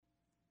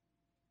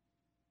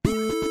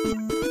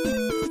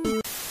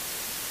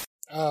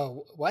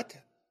Oh, what?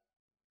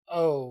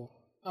 Oh,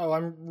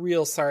 I'm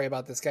real sorry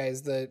about this,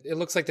 guys. It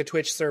looks like the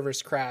Twitch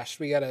servers crashed.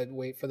 We gotta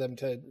wait for them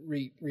to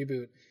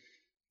reboot.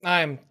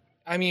 I'm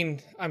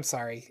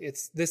sorry.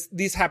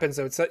 These happens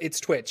though. It's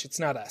Twitch. It's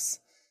not us.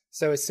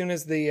 So as soon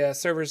as the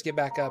servers get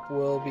back up,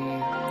 we'll be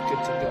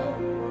good to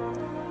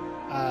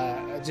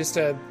go. Just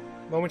a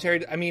momentary.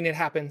 it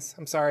happens.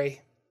 I'm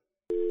sorry.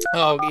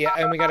 Oh yeah,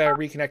 and we gotta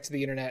reconnect to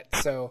the internet.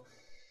 So,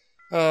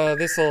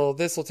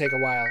 this'll take a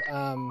while.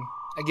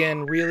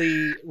 Again,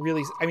 really,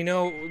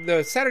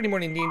 the Saturday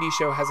morning D&D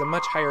show has a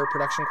much higher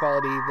production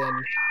quality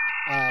than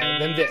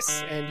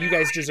this, and you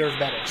guys deserve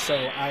better. So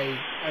I'm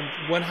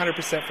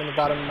 100% from the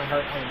bottom of my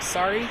heart. I am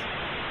sorry.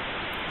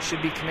 We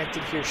should be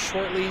connected here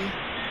shortly.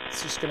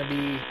 It's just going to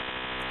be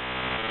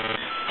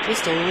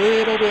just a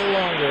little bit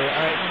longer.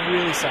 I'm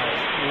really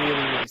sorry.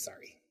 Really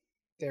sorry.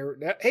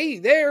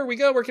 There we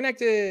go. We're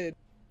connected.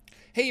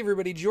 Hey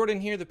everybody, Jordan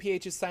here. The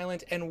PH is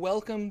silent, and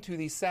welcome to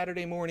the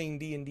Saturday morning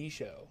D&D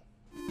show.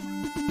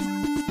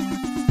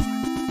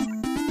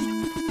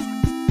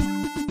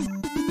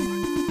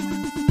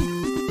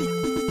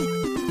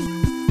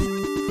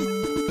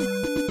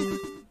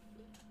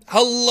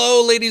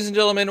 Hello, ladies and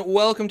gentlemen.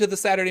 Welcome to the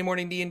Saturday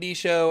morning D&D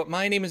show.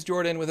 My name is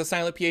Jordan with a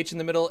silent PH in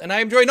the middle, and I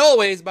am joined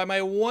always by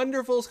my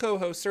wonderful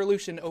co-host, Sir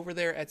Lucian, over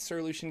there at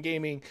Sir Lucian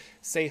Gaming.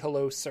 Say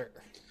hello, sir.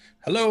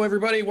 Hello,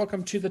 everybody.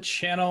 Welcome to the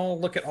channel.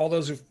 Look at all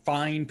those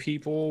fine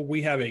people.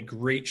 We have a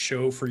great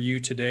show for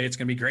you today. It's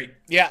going to be great.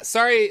 Yeah,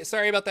 sorry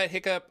about that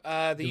hiccup.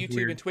 The YouTube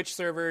weird. and Twitch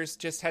servers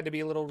just had to be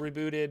a little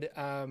rebooted,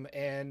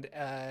 and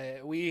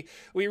we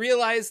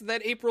realized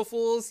that April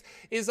Fool's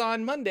is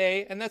on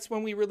Monday, and that's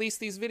when we release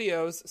these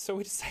videos, so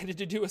we decided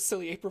to do a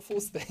silly April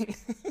Fool's thing.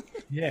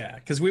 Yeah,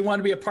 because we want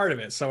to be a part of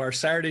it, so our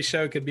Saturday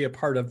show could be a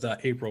part of the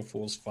April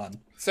Fool's fun.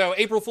 So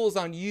April Fool's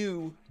on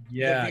you.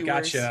 Yeah,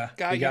 gotcha.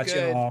 Got you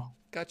good. All.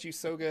 Got you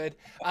so good.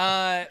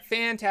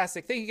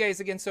 Fantastic. Thank you guys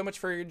again so much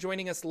for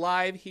joining us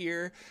live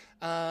here.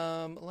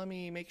 Let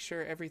me make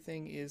sure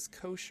everything is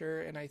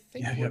kosher, and I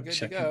think we're good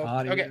to go.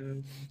 Okay.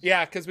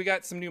 Yeah, because we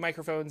got some new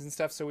microphones and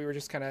stuff, so we were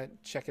just kind of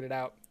checking it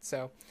out.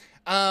 So,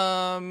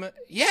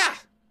 yeah.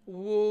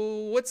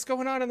 What's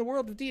going on in the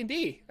world of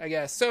D&D, I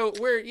guess. So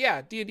we're,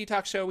 D&D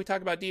Talk Show. We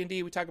talk about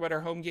D&D. We talk about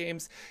our home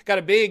games. Got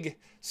a big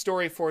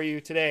story for you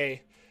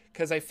today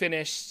because I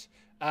finished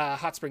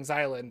Hot Springs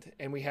Island,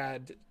 and we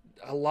had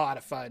a lot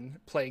of fun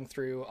playing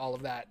through all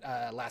of that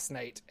last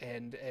night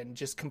and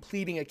just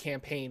completing a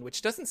campaign,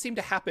 which doesn't seem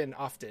to happen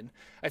often.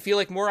 I feel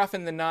like more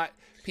often than not,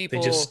 people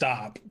just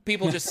stop.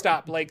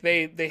 Like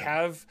they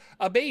have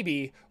a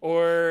baby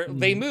or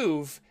they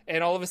move,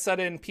 and all of a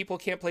sudden people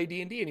can't play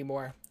D&D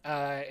anymore.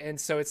 And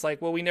so it's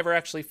like, well, we never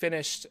actually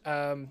finished,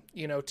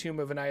 Tomb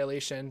of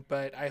Annihilation,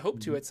 but I hope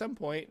to at some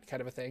point,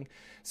 kind of a thing.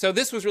 So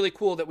this was really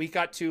cool that we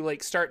got to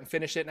like start and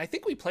finish it. And I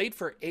think we played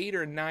for 8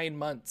 or 9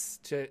 months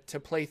to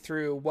play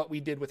through what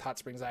we did with Hot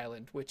Springs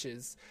Island, which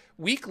is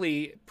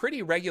weekly,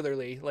 pretty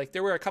regularly. Like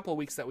there were a couple of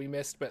weeks that we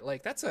missed, but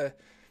like it's a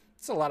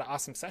lot of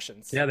awesome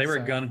sessions. Yeah, they were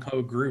a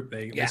gun-ho group.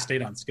 They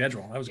stayed on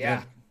schedule. That was good.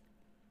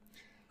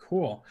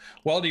 Cool.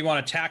 Well, do you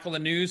want to tackle the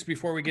news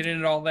before we get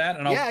into all that?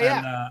 And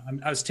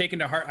I was taking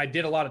to heart. I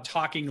did a lot of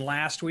talking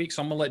last week,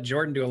 so I'm going to let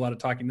Jordan do a lot of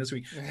talking this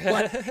week.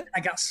 But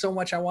I got so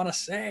much I want to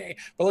say.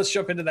 But let's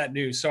jump into that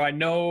news. So I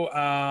know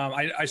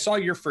I saw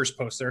your first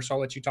post there, so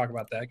I'll let you talk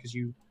about that because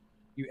you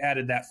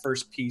added that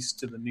first piece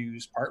to the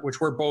news part, which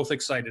we're both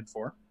excited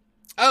for.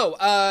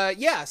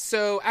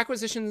 So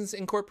Acquisitions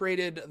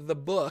Incorporated, the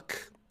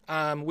book.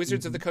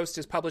 Wizards of the Coast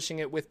is publishing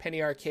it with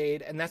Penny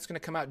Arcade, and that's going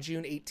to come out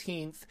June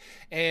 18th.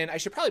 And I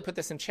should probably put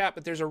this in chat,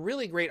 but there's a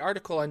really great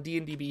article on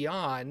D&D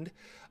Beyond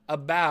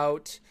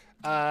about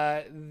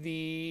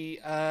the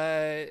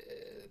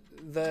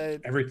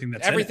everything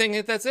that's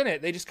in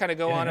it. They just kind of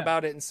go on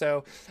about it, and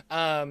so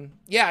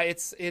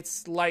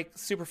it's like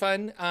super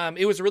fun.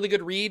 It was a really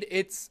good read.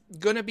 It's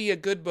going to be a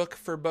good book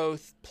for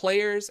both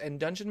players and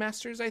dungeon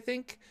masters, I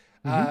think,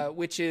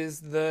 which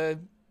is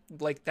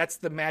that's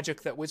the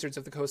magic that Wizards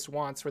of the Coast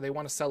wants, where they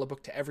want to sell a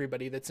book to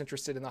everybody that's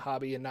interested in the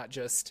hobby and not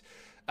just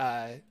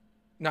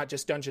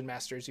dungeon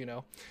masters,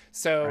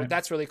 So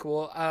That's really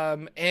cool.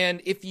 And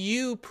if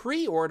you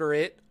pre-order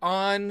it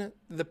on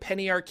the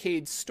Penny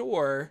Arcade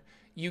store,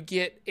 you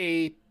get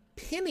a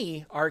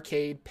Penny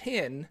Arcade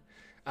pin,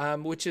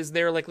 which is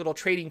their like little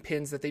trading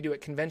pins that they do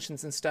at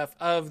conventions and stuff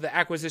of the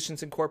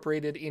Acquisitions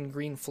Incorporated in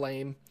Green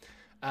Flame.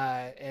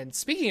 And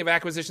speaking of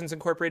Acquisitions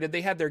Incorporated,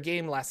 they had their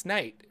game last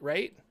night,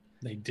 right?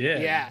 They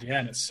did. Yeah,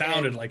 and it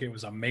sounded like it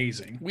was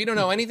amazing. We don't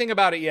know anything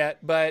about it yet,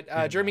 but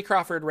Jeremy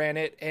Crawford ran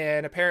it,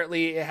 and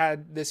apparently it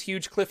had this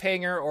huge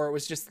cliffhanger, or it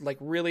was just like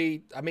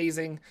really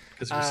amazing.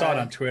 Because we saw it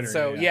on Twitter.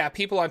 So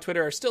people on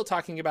Twitter are still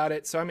talking about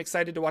it, so I'm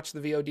excited to watch the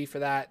VOD for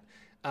that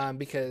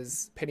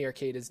because Penny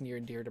Arcade is near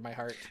and dear to my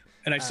heart.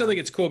 And I still think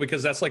it's cool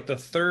because that's like the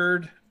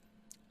third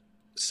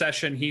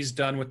session he's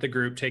done with the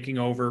group, taking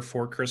over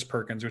for Chris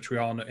Perkins, which we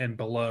all know, and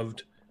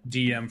beloved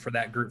DM for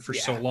that group for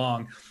so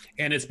long.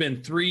 And it's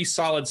been 3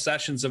 solid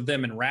sessions of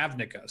them in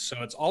Ravnica. So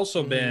it's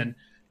also been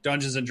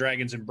Dungeons and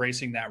Dragons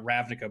embracing that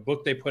Ravnica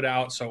book they put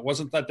out. So it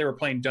wasn't that they were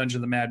playing Dungeon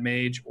of the Mad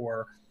Mage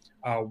or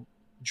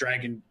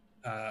Dragon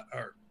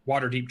or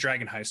Waterdeep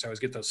Dragon Heist. I always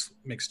get those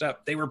mixed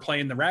up. They were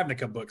playing the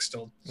Ravnica book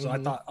still. So I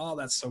thought, oh,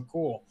 that's so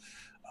cool.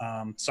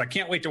 So I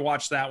can't wait to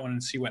watch that one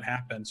and see what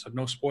happens. So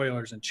no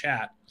spoilers in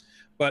chat.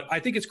 But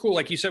I think it's cool,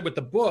 like you said, with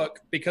the book,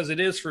 because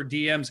it is for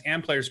DMs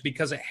and players,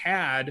 because it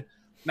had,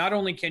 not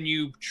only can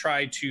you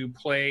try to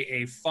play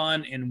a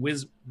fun and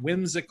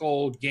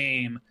whimsical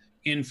game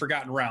in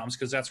Forgotten Realms,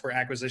 because that's where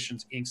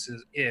Acquisitions Inc.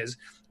 is,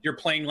 you're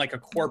playing like a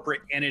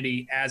corporate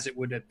entity as it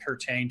would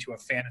pertain to a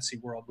fantasy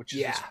world, which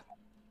is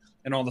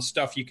and all the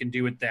stuff you can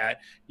do with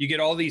that. You get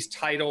all these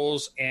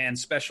titles and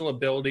special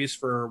abilities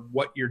for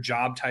what your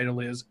job title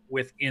is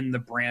within the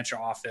branch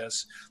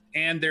office.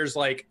 And there's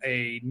like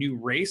a new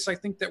race, I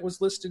think, that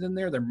was listed in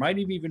there. There might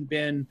have even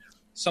been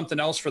something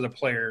else for the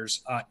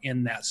players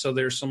in that. So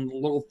there's some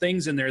little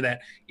things in there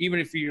that even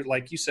if you're,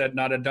 like you said,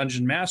 not a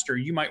dungeon master,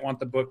 you might want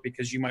the book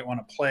because you might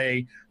want to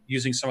play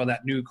using some of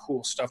that new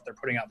cool stuff they're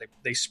putting out.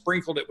 They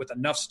sprinkled it with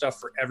enough stuff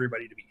for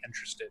everybody to be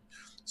interested.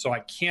 So I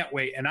can't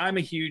wait. And I'm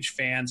a huge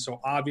fan.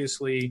 So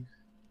obviously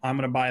I'm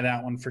going to buy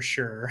that one for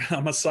sure.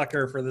 I'm a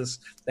sucker for the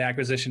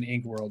Acquisition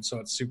Inc. world. So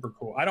it's super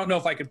cool. I don't know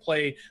if I could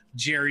play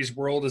Jerry's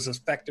world as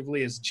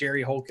effectively as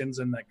Jerry Holkins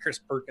and that Chris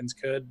Perkins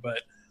could,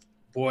 but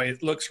boy,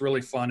 it looks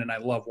really fun. And I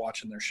love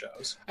watching their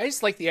shows. I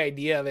just like the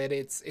idea of it.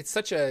 It's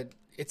such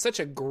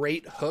a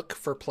great hook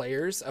for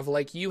players of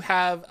like, you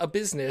have a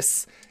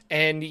business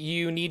and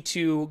you need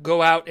to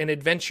go out and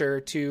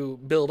adventure to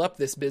build up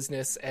this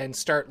business and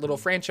start little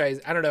franchise.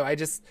 I don't know. I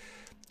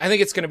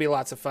think it's going to be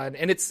lots of fun.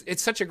 And it's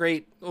such a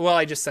great, well,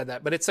 I just said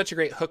that, but it's such a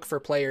great hook for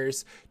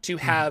players to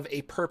have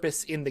a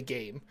purpose in the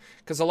game.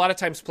 Because a lot of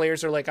times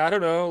players are like, I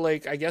don't know,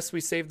 like, I guess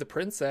we saved the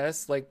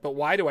princess, like, but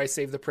why do I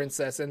save the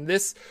princess? And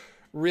this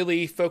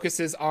really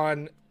focuses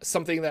on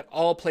something that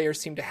all players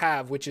seem to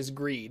have, which is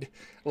greed.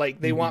 Like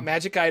they want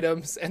magic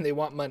items and they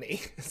want money.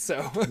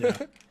 So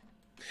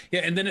yeah,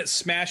 and then it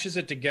smashes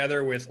it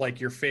together with like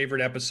your favorite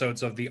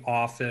episodes of The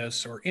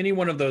Office or any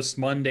one of those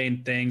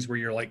mundane things where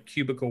you're like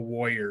cubicle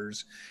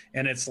warriors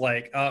and it's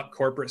like,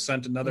 corporate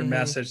sent another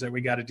message that we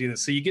got to do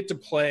this. So you get to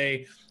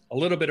play a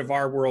little bit of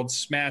our world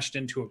smashed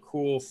into a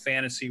cool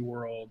fantasy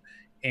world.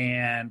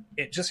 And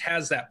it just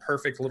has that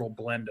perfect little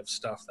blend of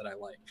stuff that I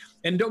like.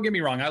 And don't get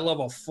me wrong, I love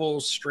a full,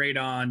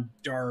 straight-on,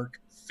 dark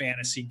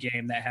fantasy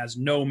game that has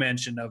no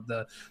mention of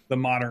the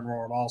modern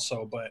world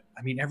also. But,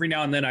 I mean, every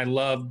now and then I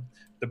love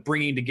the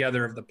bringing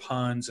together of the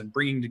puns and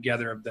bringing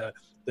together of the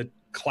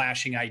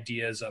clashing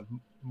ideas of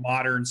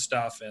modern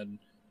stuff and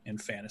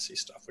fantasy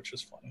stuff, which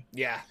is funny.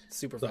 Yeah,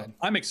 super fun.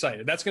 I'm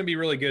excited. That's going to be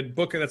really good.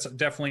 Book that's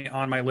definitely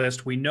on my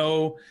list. We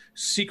know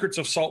Secrets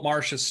of Salt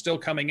Marsh is still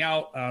coming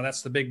out.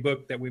 That's the big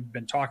book that we've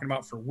been talking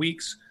about for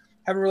weeks.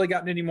 Haven't really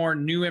gotten any more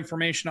new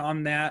information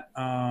on that,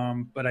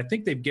 but I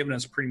think they've given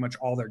us pretty much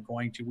all they're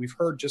going to. We've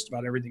heard just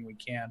about everything we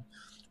can.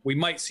 We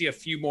might see a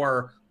few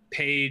more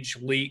page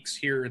leaks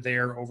here or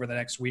there over the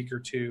next week or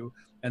two,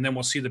 and then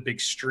we'll see the big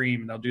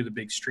stream, and they'll do the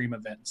big stream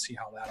event and see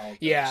how that all goes.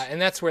 Yeah,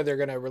 and that's where they're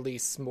going to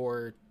release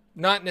more,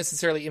 not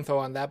necessarily info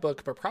on that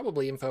book, but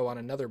probably info on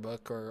another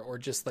book or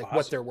just like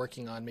what they're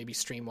working on, maybe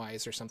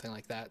stream-wise or something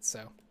like that.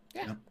 So,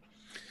 yeah.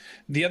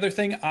 The other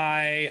thing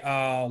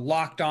I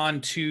locked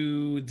on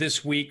to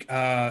this week,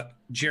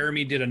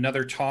 Jeremy did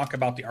another talk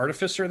about the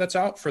Artificer that's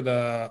out for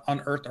the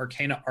Unearthed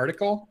Arcana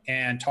article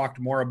and talked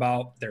more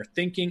about their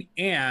thinking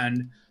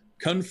and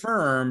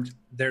confirmed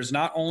there's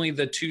not only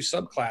the 2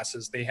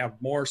 subclasses, they have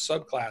more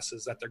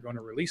subclasses that they're going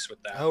to release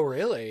with that. Oh,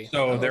 really?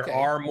 So there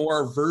are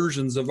more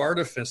versions of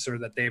Artificer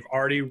that they've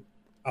already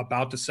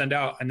about to send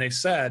out. And they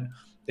said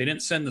they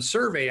didn't send the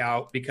survey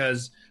out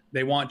because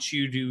they want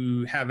you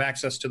to have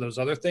access to those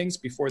other things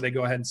before they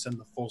go ahead and send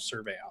the full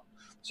survey out.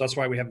 So that's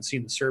why we haven't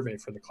seen the survey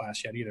for the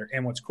class yet either.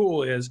 And what's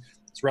cool is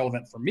it's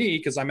relevant for me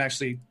because I'm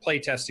actually play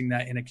testing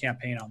that in a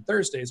campaign on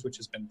Thursdays, which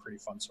has been pretty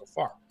fun so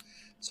far.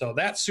 So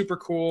that's super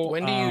cool.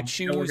 When do you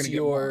choose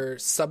your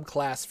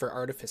subclass for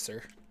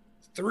Artificer?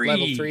 3.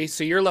 Level 3.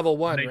 So you're level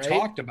 1, right? They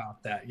talked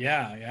about that.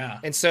 Yeah.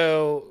 And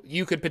so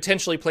you could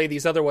potentially play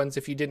these other ones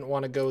if you didn't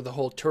want to go the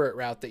whole turret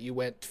route that you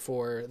went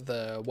for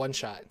the one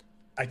shot.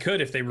 I could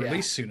if they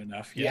release soon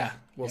enough. Yeah,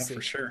 we'll see.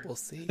 For sure. We'll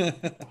see.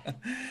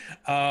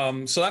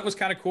 So that was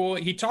kind of cool.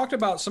 He talked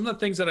about some of the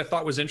things that I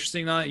thought was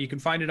interesting on it. You can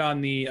find it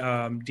on the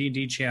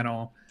D&D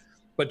channel.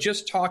 But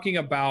just talking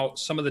about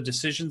some of the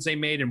decisions they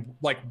made and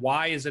like,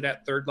 why is it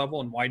at 3rd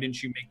level and why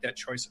didn't you make that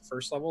choice at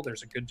 1st level?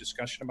 There's a good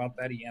discussion about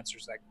that. He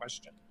answers that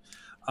question.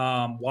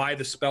 Why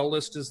the spell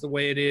list is the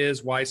way it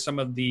is, why some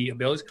of the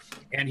abilities.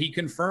 And he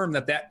confirmed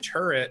that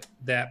turret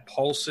that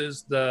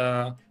pulses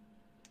the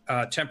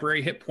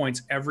temporary hit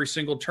points every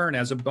single turn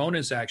as a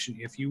bonus action.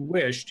 If you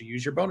wish to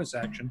use your bonus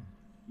action,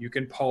 you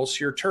can pulse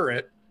your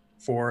turret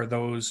for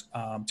those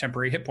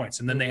temporary hit points.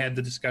 And then they had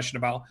the discussion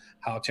about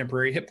how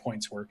temporary hit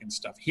points work and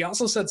stuff. He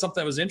also said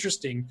something that was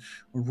interesting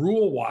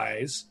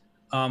rule-wise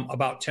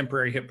about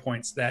temporary hit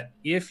points, that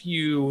if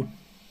you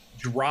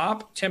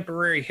drop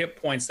temporary hit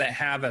points that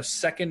have a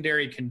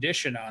secondary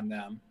condition on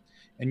them,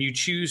 and you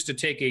choose to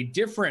take a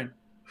different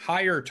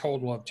higher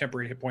total of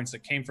temporary hit points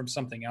that came from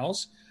something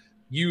else,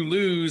 you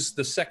lose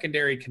the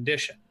secondary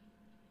condition.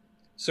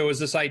 So is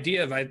this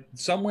idea of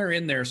somewhere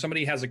in there,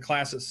 somebody has a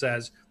class that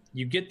says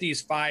you get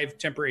these 5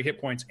 temporary hit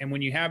points, and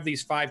when you have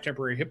these 5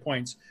 temporary hit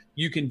points,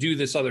 you can do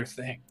this other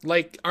thing.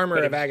 Like Armor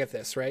of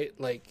Agathis, right?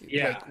 Like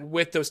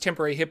with those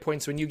temporary hit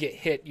points, when you get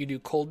hit, you do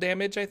cold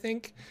damage, I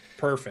think.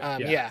 Perfect.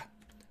 Yeah.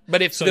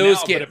 But if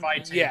if I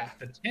take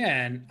the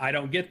 10, I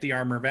don't get the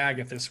Armor of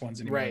Agathis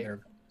ones anymore. Right.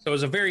 So it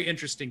was a very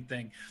interesting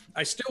thing.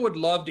 I still would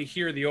love to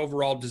hear the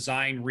overall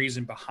design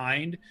reason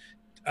behind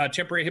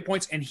temporary hit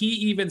points. And he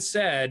even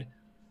said,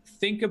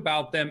 think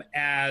about them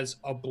as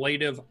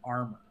ablative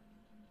armor.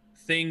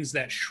 Things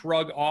that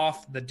shrug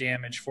off the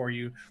damage for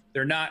you.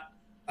 They're not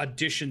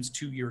additions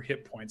to your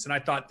hit points. And I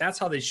thought that's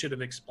how they should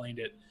have explained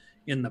it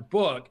in the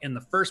book in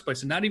the first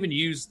place, and not even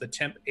use the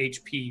temp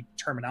HP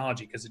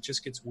terminology, because it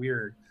just gets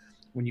weird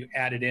when you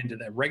add it into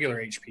the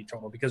regular HP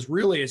total, because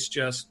really it's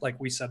just like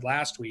we said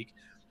last week,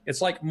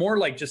 it's like more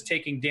like just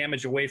taking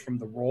damage away from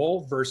the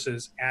roll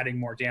versus adding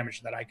more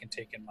damage that I can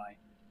take in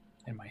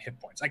my hit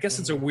points. I guess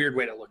it's a weird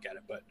way to look at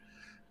it, but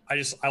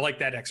I like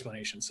that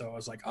explanation. So I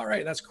was like, all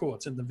right, that's cool.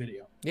 It's in the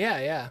video.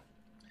 Yeah.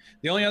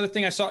 The only other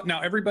thing I saw,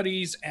 now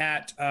everybody's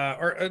at,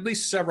 or at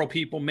least several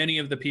people, many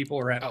of the people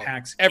are at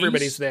PAX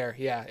Everybody's East. there,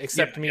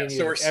 except me and you.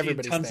 So we're seeing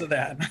tons of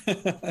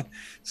that.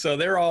 So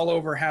they're all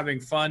over having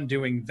fun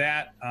doing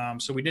that.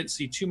 So we didn't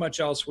see too much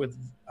else with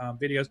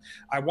videos.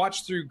 I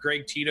watched through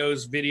Greg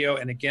Tito's video,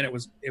 and again, it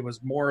was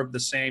more of the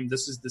same.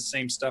 This is the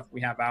same stuff we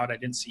have out. I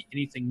didn't see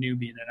anything new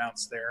being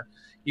announced there,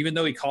 even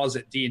though he calls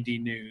it D&D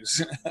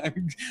news.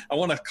 I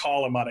want to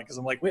call him on it because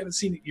I'm like, we haven't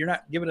seen, you're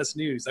not giving us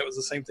news. That was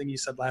the same thing you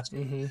said last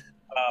week.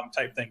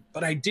 Type thing.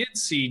 But I did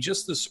see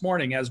just this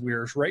morning as we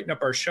were writing up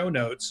our show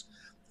notes,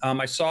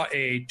 I saw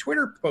a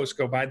Twitter post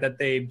go by that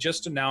they've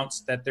just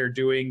announced that they're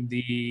doing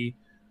the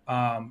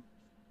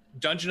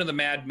Dungeon of the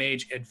Mad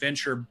Mage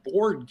adventure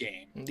board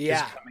game.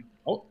 Is coming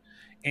out,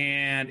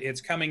 and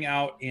it's coming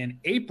out in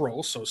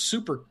April, so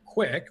super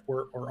quick.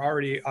 We're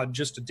already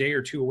just a day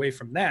or two away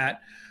from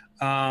that.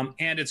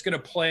 And it's going to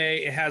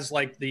play, it has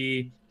like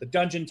the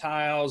dungeon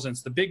tiles, and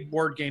it's the big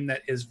board game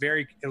that is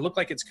it looked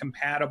like it's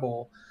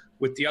compatible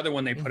with the other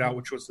one they put out,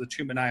 which was the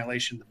Tomb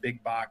Annihilation, the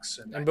big box.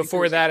 And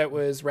before that, it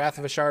was Wrath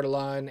of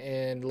Ashardalon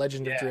and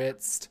Legend of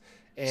Drizzt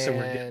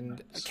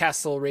and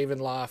Castle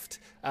Ravenloft.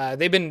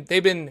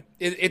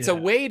 It's a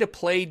way to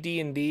play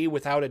D&D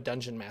without a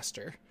dungeon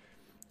master,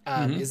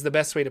 is the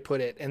best way to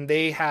put it. And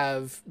they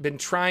have been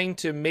trying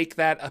to make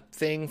that a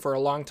thing for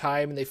a long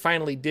time, and they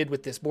finally did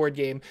with this board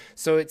game.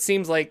 So it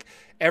seems like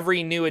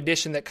every new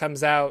edition that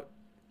comes out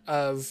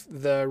of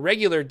the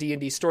regular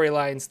D&D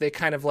storylines, they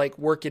kind of like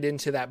work it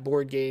into that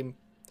board game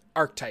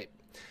archetype.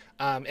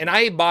 And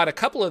I bought a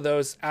couple of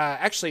those.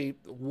 Actually,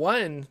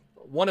 one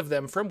of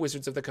them from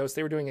Wizards of the Coast,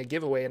 they were doing a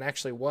giveaway and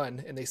actually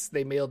won. And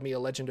they mailed me a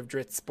Legend of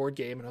Drizzt board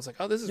game. And I was like,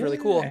 oh, this is really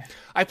cool.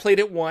 I played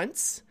it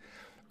once.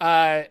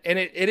 And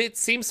it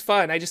seems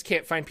fun. I just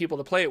can't find people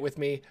to play it with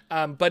me.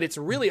 But it's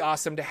really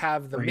awesome to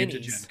have the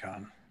minis. Gen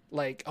Con.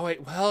 Like,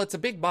 it's a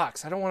big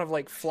box. I don't want to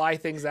like fly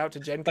things out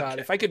to Gen Con.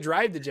 Okay. If I could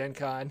drive to Gen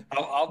Con,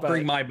 I'll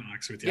bring my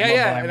box with you.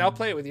 And I'll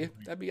play it with you.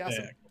 That'd be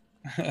awesome.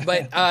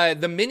 But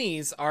the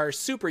minis are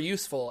super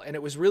useful, and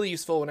it was really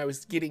useful when I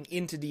was getting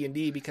into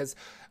D&D because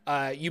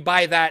you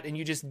buy that and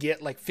you just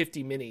get like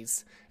 50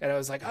 minis, and I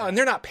was like, and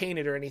they're not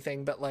painted or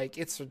anything, but like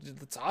it's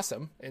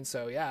awesome. And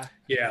so yeah.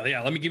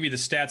 Let me give you the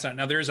stats on it.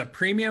 Now there's a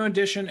premium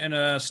edition and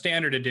a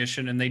standard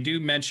edition, and they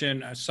do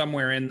mention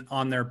somewhere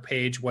on their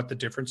page what the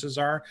differences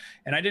are.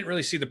 And I didn't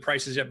really see the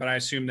prices yet, but I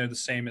assume they're the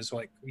same as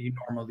like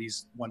normally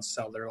these ones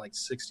sell. They're like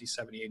 60,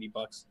 70, 80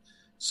 bucks,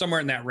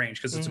 somewhere in that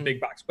range, because it's a big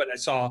box. But I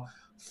saw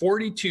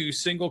 42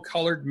 single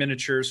colored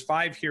miniatures,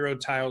 5 hero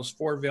tiles,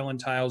 4 villain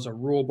tiles, a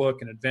rule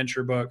book, an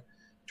adventure book,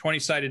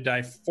 20-sided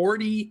die,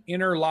 40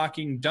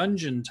 interlocking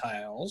dungeon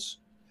tiles,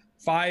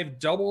 5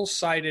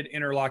 double-sided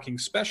interlocking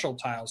special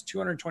tiles,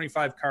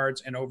 225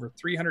 cards, and over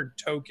 300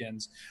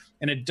 tokens.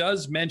 And it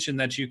does mention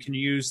that you can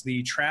use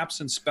the traps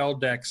and spell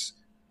decks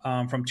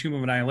from Tomb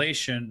of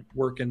Annihilation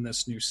work in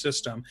this new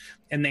system.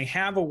 And they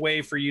have a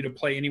way for you to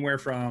play anywhere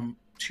from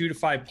 2 to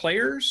 5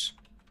 players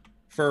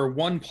for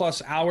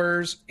 1+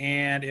 hours,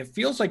 and it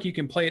feels like you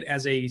can play it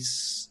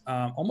as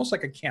almost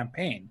like a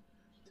campaign.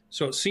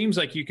 So it seems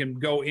like you can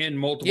go in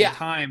multiple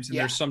times, and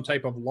there's some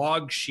type of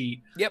log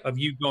sheet of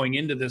you going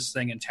into this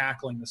thing and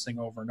tackling this thing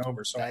over and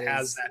over. So it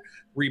has that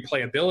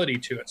replayability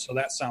to it. So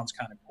that sounds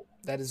kind of cool.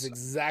 That is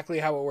exactly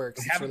how it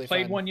works. I haven't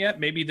played one yet.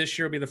 Maybe this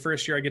year will be the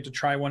first year I get to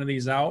try one of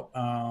these out,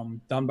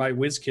 done by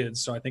WizKids.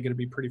 So I think it'll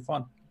be pretty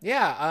fun.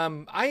 Yeah,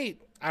 I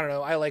don't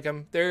know. I like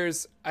them.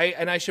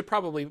 I should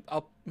probably,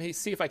 I'll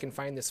see if I can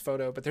find this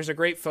photo, but there's a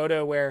great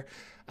photo where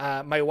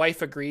my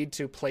wife agreed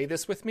to play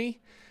this with me.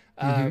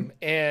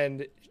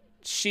 And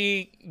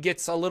she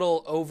gets a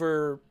little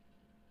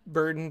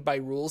burdened by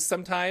rules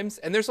sometimes,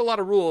 and there's a lot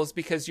of rules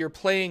because you're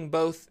playing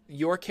both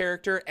your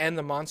character and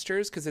the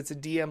monsters because it's a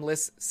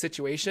DM-less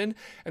situation.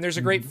 And there's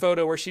a great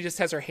photo where she just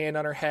has her hand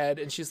on her head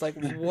and she's like,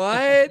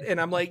 what? And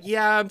I'm like,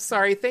 yeah, I'm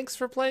sorry, thanks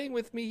for playing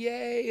with me,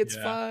 yay, it's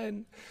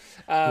fun.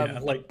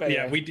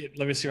 We did.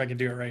 Let me see if I can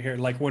do it right here.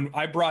 Like when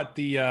I brought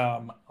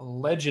the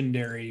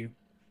legendary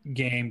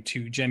game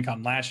to Gen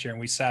Con last year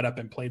and we sat up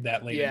and played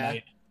that late at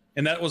night,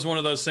 and that was one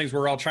of those things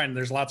where we're all trying,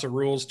 there's lots of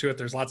rules to it,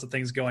 there's lots of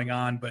things going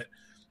on, but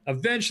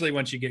eventually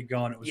once you get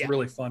going, it was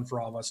really fun for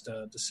all of us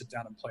to sit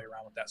down and play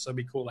around with that. So it'd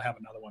be cool to have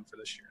another one for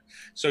this year.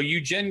 So you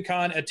Gen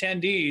Con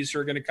attendees who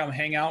are going to come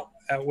hang out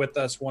with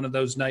us one of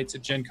those nights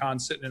at Gen Con,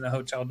 sitting in a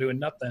hotel doing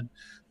nothing,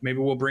 maybe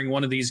we'll bring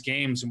one of these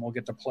games and we'll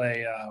get to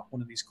play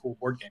one of these cool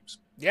board games.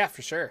 Yeah,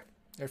 for sure.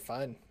 They're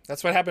fun.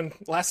 That's what happened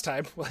last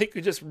time. Like we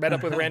just met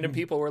up with random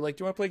people. We're like,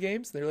 do you want to play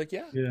games? And they're like,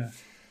 yeah.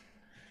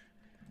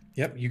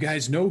 Yep, you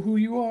guys know who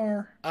you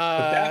are.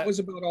 But that was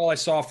about all I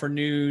saw for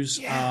news.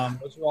 Those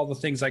are all the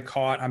things I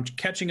caught. I'm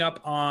catching up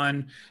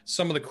on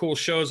some of the cool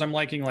shows I'm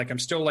liking. Like I'm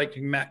still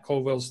liking Matt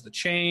Colville's The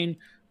Chain.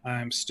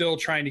 I'm still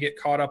trying to get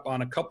caught up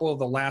on a couple of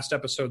the last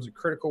episodes of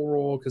Critical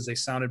Role because they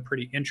sounded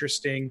pretty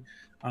interesting.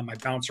 I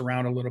bounce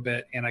around a little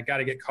bit, and I got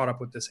to get caught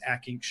up with this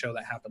Ack Inc. show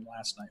that happened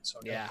last night. So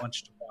I've got a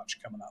bunch to watch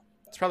coming up.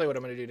 That's probably what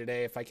I'm going to do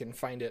today if I can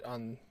find it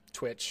on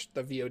Twitch,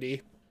 the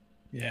VOD.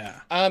 Yeah.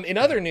 In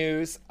other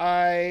news,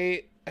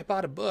 I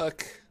bought a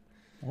book.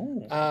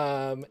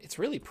 It's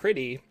really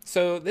pretty.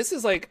 So this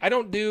is like,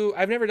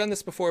 I've never done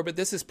this before, but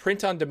this is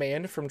print on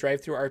demand from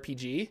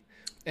Drive-Thru-RPG.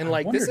 And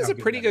like, this is a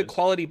pretty good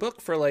quality book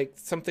for like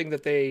something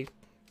that they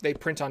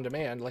print on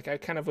demand. Like I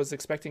kind of was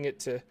expecting it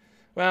to,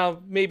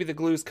 well, maybe the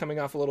glue's coming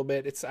off a little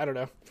bit. I don't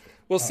know.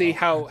 We'll see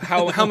how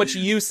much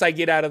use I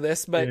get out of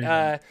this. But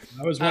I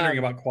was wondering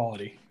about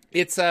quality.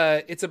 It's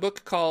a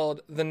book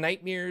called The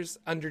Nightmares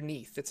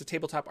Underneath. It's a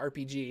tabletop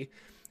RPG.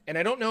 And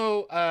I don't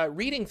know,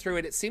 reading through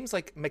it, it seems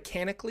like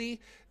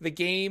mechanically the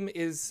game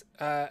is,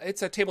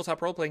 it's a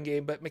tabletop role-playing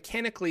game, but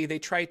mechanically they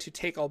try to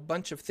take a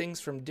bunch of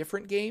things from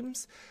different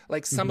games.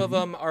 Like some of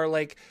them are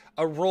like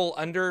a roll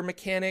under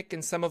mechanic,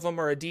 and some of them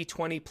are a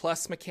D20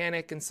 plus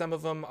mechanic, and some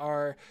of them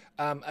are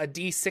a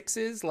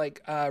D6s,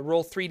 like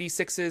roll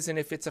 3D6s, and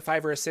if it's a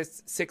 5 or a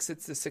 6,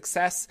 it's a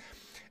success.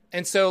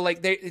 And so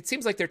like it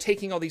seems like they're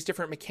taking all these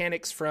different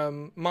mechanics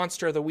from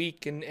Monster of the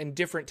Week and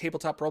different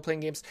tabletop role-playing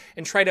games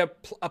and try to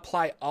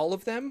apply all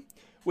of them,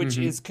 which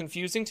is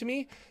confusing to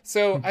me.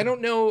 So I don't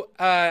know.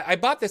 I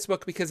bought this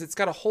book because it's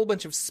got a whole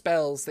bunch of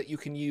spells that you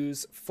can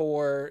use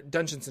for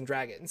Dungeons and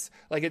Dragons.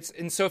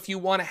 And so if you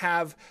want to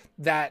have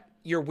that,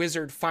 your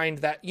wizard find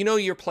that,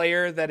 your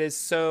player that is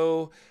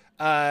so...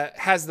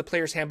 has the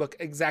player's handbook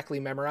exactly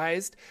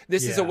memorized.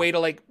 This is a way to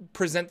like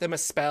present them a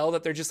spell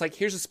that they're just like,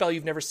 here's a spell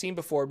you've never seen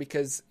before,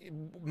 because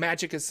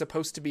magic is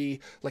supposed to be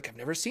like, I've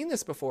never seen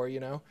this before,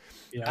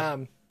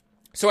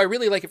 so I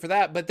really like it for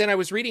that. But then I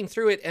was reading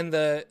through it, and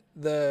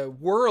the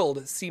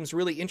world seems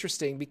really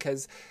interesting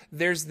because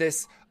there's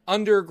this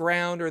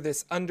underground or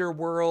this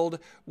underworld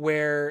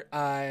where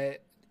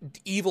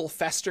evil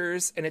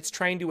festers, and it's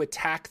trying to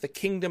attack the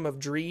kingdom of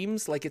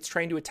dreams. Like it's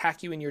trying to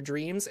attack you in your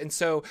dreams. And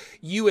so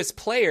you as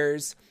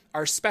players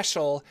are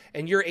special,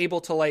 and you're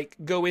able to like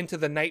go into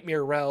the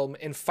nightmare realm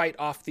and fight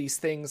off these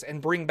things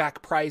and bring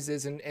back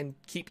prizes and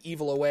keep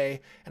evil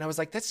away. And I was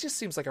like, that just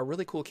seems like a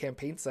really cool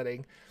campaign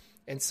setting.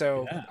 And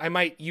so I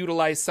might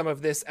utilize some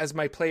of this as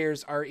my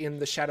players are in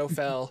the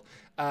Shadowfell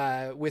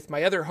with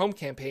my other home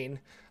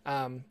campaign.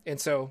 And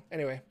so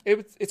anyway,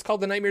 it's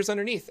called The Nightmares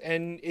Underneath,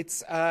 and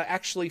it's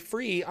actually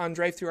free on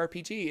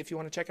Drive-Thru-RPG if you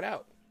want to check it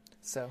out.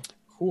 So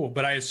cool.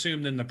 But I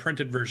assume then the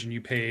printed version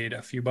you paid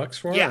a few bucks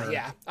for?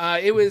 Yeah.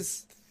 It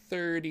was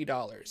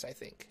 $30, I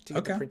think, to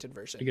get the printed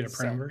version. To get a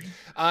printed version?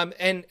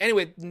 And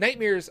anyway,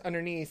 Nightmares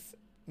Underneath,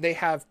 they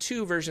have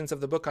two versions of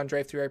the book on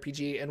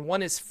Drive-Thru-RPG, and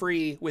one is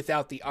free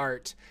without the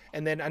art,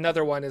 and then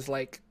another one is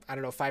like, I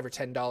don't know, $5 or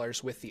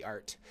 $10 with the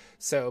art.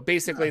 So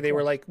basically they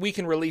were like, we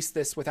can release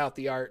this without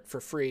the art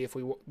for free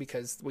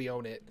because we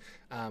own it.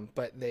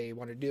 But they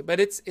wanted to do it, but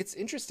it's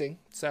interesting.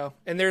 So,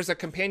 and there's a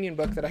companion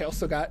book that I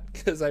also got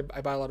because I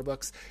buy a lot of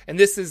books, and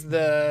this is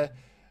the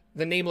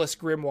Nameless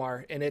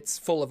Grimoire, and it's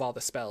full of all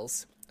the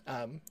spells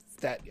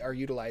that are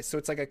utilized. So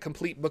it's like a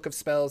complete book of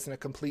spells and a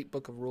complete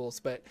book of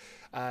rules. But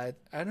I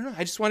don't know.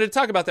 I just wanted to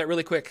talk about that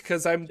really quick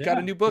because I've got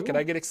a new book and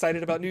I get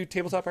excited about new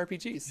tabletop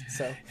RPGs.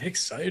 So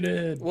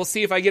excited. We'll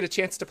see if I get a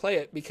chance to play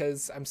it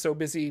because I'm so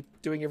busy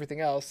doing everything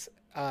else.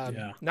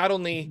 Not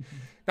only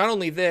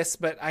this,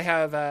 but I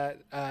have,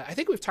 I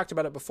think we've talked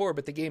about it before,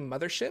 but the game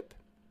Mothership.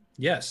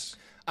 Yes.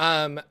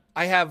 I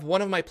have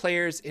one of my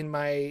players in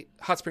my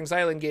Hot Springs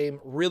Island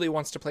game really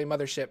wants to play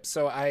Mothership.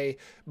 So I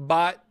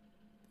bought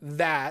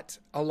that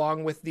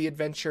along with the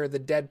adventure The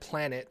Dead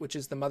Planet, which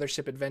is the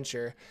Mothership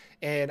adventure,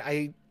 and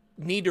I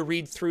need to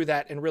read through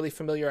that and really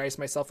familiarize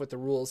myself with the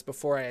rules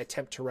before I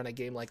attempt to run a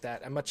game like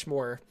that. I'm much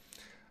more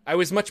I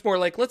was much more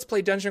like, let's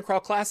play Dungeon Crawl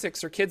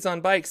Classics or Kids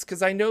on Bikes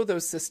because I know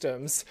those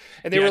systems.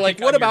 And they were like,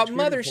 what about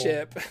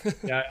Mothership?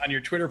 Yeah, on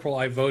your Twitter poll,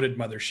 I voted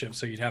Mothership,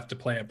 so you'd have to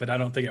play it, but I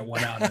don't think it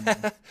went out.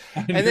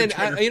 And then,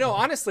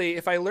 honestly,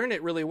 if I learn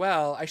it really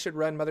well, I should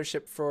run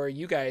Mothership for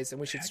you guys, and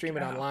we should stream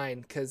it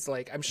online because,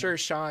 like, I'm sure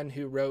Sean,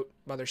 who wrote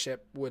Mothership,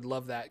 would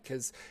love that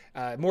because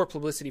more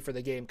publicity for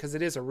the game because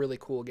it is a really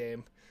cool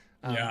game.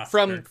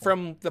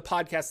 From the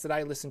podcast that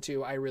I listened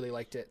to, I really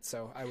liked it,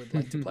 so I would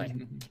like to play.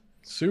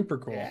 Super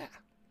cool. Yeah.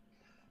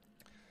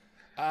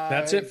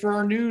 That's it for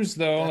our news,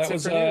 though. That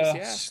was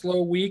a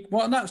slow week.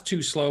 Well, not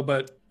too slow,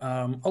 but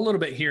a little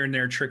bit here and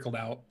there trickled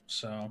out.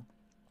 So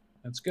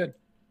that's good.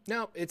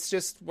 No, it's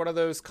just one of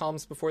those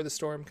calms before the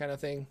storm kind of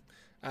thing.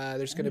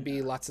 There's going to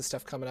be lots of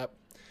stuff coming up.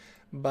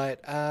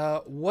 But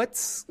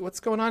what's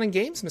going on in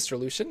games, Mr.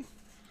 Lucian?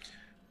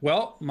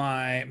 Well,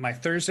 my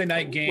Thursday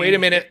night game. Wait a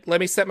minute. Let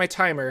me set my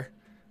timer.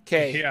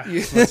 Okay. Yeah,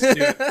 let's do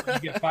it.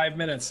 You get 5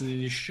 minutes and then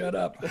you shut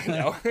up.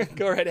 No,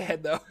 go right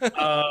ahead, though.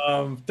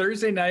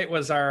 Thursday night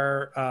was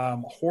our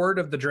Horde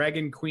of the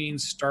Dragon Queen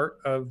start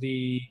of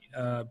the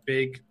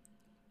big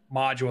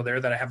module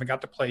there that I haven't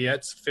got to play yet.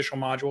 It's official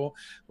module,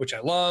 which I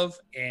love.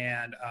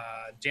 And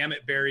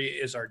Dammit Barry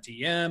is our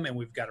DM, and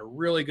we've got a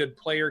really good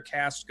player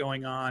cast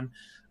going on.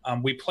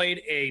 We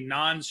played a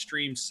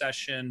non-stream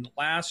session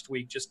last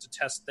week just to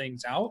test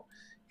things out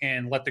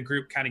and let the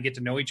group kind of get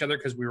to know each other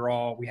because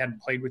we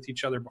hadn't played with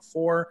each other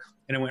before,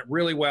 and it went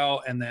really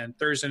well. And then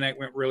Thursday night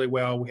went really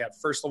well. We had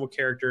first level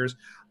characters.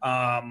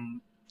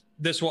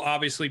 This will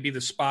obviously be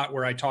the spot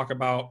where I talk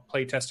about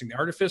play testing the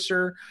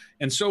Artificer.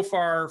 And so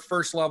far,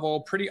 first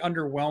level, pretty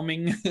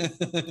underwhelming.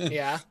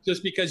 Yeah.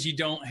 Just because you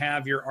don't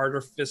have your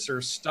Artificer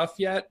stuff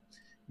yet.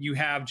 You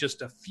have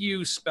just a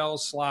few spell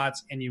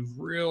slots, and you've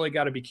really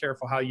got to be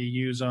careful how you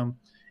use them.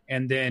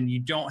 And then you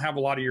don't have a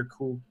lot of your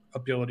cool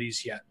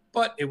abilities yet.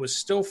 But it was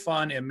still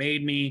fun. It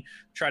made me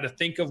try to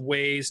think of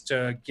ways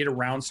to get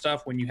around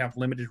stuff when you have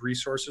limited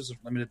resources or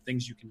limited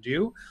things you can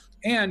do.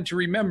 And to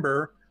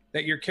remember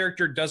that your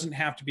character doesn't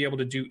have to be able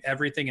to do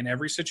everything in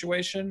every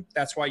situation.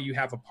 That's why you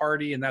have a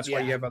party, and that's why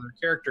you have other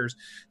characters.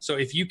 So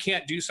if you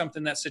can't do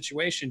something in that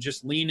situation,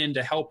 just lean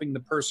into helping the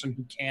person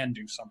who can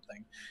do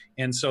something.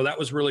 And so that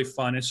was really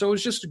fun. And so it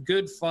was just a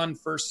good, fun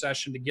first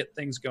session to get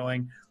things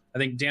going. I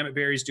think Dammit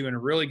Barry's doing a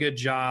really good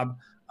job.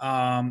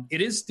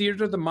 It is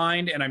theater of the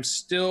mind, and I'm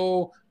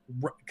still,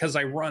 because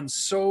I run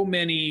so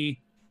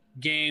many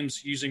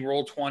games using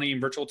Roll20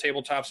 and virtual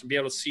tabletops and be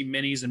able to see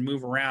minis and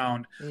move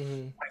around.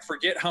 I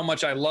forget how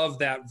much I love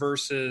that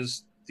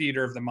versus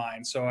theater of the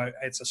mind. So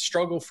it's a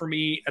struggle for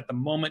me at the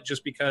moment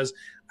just because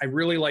I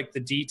really like the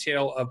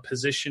detail of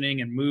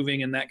positioning and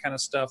moving and that kind of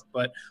stuff,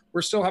 but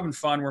we're still having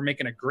fun. We're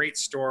making a great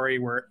story.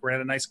 We're at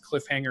a nice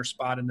cliffhanger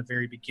spot in the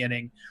very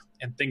beginning,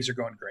 and things are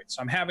going great.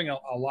 So I'm having a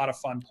lot of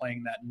fun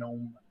playing that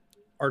gnome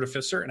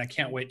Artificer, and I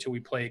can't wait till we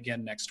play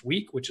again next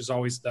week, which is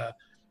always the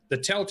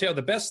telltale.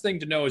 The best thing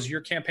to know is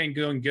your campaign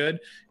going good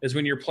is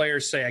when your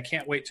players say, I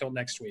can't wait till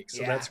next week.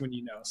 So that's when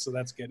you know. So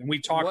that's good. And we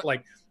talked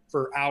like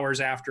for hours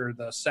after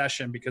the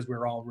session because we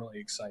were all really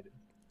excited.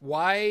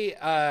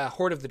 Why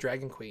Horde of the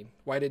Dragon Queen?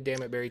 Why did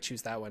Dammit Barry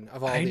choose that one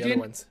of all the other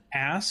ones?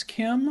 Ask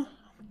him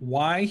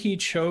why he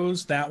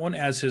chose that one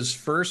as his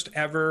first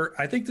ever.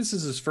 I think this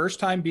is his first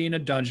time being a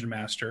dungeon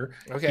master.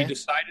 Okay. He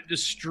decided to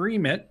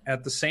stream it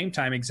at the same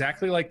time,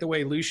 exactly like the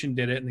way Lucian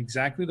did it, and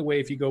exactly the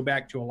way if you go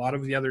back to a lot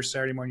of the other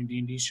Saturday morning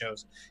D&D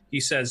shows, he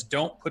says,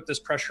 don't put this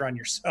pressure on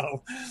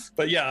yourself.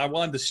 But yeah, I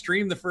wanted to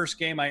stream the first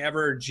game I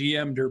ever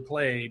GM'd or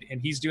played, and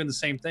he's doing the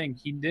same thing.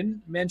 He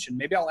didn't mention,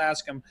 maybe I'll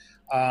ask him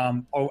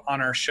on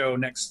our show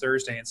next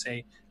Thursday and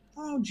say,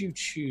 how'd you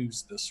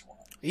choose this one?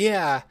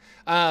 Yeah.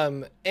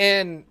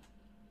 And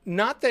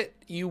not that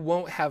you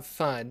won't have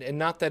fun, and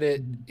not that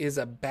it is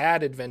a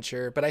bad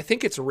adventure, but I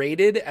think it's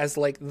rated as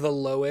like the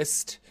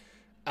lowest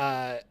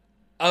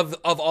of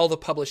all the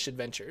published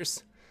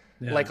adventures.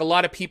 Yeah. Like a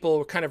lot of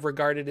people kind of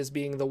regard it as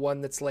being the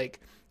one that's like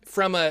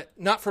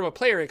not from a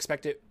player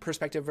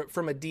perspective, but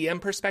from a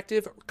DM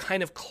perspective,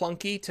 kind of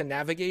clunky to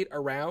navigate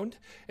around.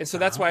 And so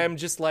that's why I'm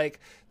just like,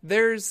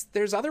 there's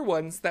other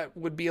ones that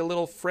would be a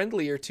little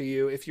friendlier to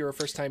you if you're a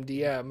first time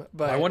DM.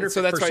 But I wonder if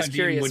so that's why I was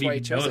curious why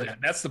you chose it.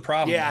 That's the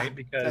problem, right?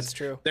 Because that's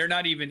true. They're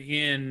not even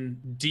in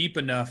deep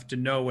enough to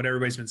know what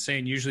everybody's been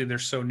saying. Usually they're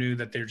so new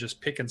that they're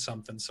just picking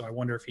something. So I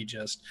wonder if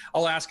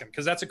I'll ask him,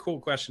 because that's a cool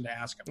question to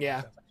ask him.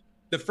 Yeah.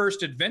 The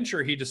first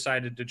adventure he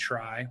decided to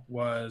try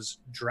was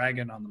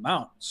Dragon on the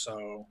Mount.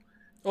 So,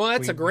 well,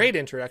 that's a great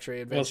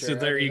introductory adventure. Well, so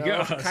there you go.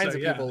 All kinds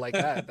of people like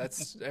that.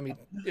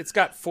 It's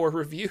got 4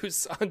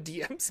 reviews on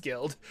DM's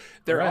Guild.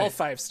 They're all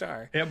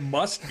 5-star. It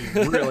must be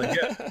really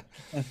good.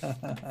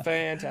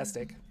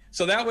 Fantastic.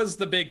 So that was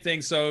the big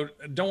thing. So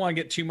don't want to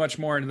get too much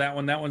more into that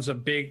one. That one's a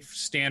big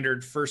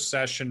standard first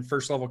session,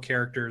 first level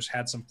characters,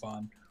 had some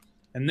fun.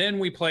 And then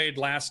we played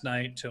last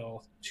night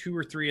till 2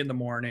 or 3 in the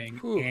morning.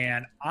 Ooh.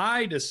 And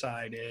I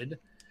decided,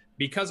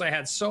 because I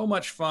had so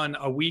much fun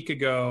a week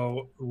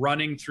ago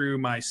running through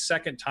my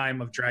second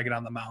time of Dragon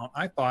on the Mount,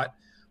 I thought,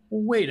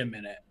 well, wait a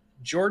minute.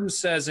 Jordan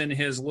says in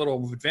his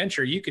little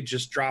adventure, you could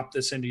just drop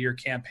this into your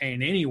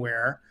campaign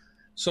anywhere.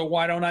 So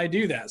why don't I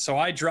do that? So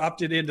I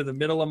dropped it into the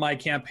middle of my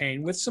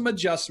campaign with some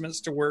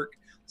adjustments to work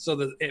so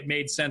that it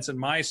made sense in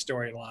my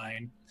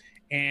storyline.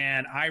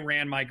 And I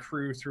ran my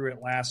crew through it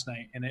last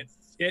night, and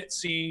it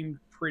seemed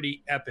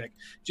pretty epic.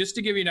 Just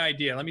to give you an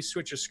idea, let me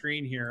switch a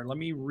screen here. Let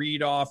me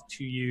read off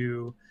to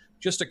you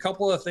just a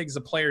couple of things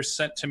the players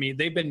sent to me.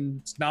 They've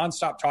been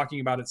nonstop talking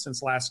about it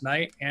since last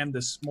night and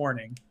this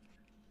morning.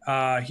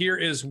 Here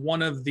is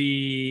one of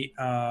the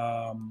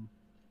I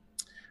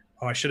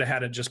should have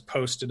had it just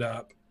posted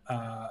up.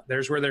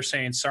 There's where they're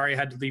saying, sorry I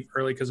had to leave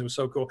early because it was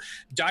so cool.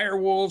 Dire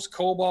wolves,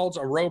 kobolds,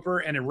 a roper,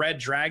 and a red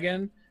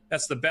dragon.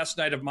 That's the best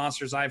night of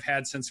monsters I've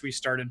had since we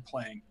started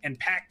playing. And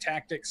pack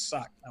tactics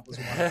suck. That was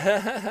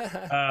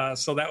one.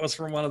 So that was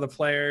from one of the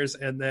players.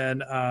 And then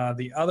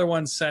the other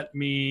one sent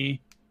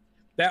me,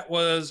 that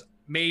was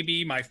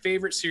maybe my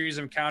favorite series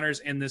of encounters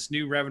in this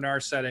new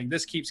Revenar setting.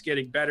 This keeps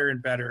getting better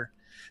and better.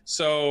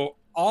 So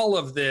all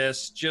of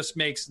this just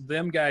makes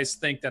them guys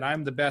think that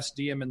I'm the best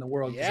DM in the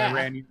world because I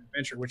ran your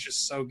adventure, which is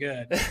so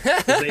good.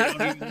 They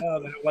don't even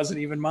know that it wasn't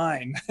even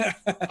mine.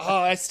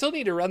 I still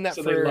need to run that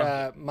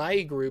for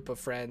my group of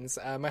friends.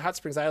 My Hot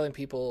Springs Island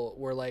people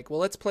were like, well,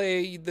 let's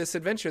play this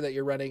adventure that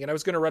you're running. And I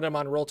was going to run them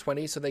on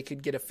Roll20 so they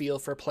could get a feel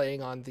for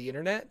playing on the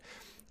internet.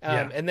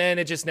 And then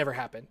it just never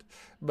happened.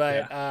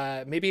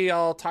 But maybe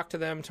I'll talk to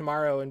them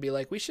tomorrow and be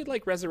like, we should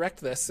like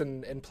resurrect this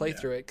and play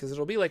through it because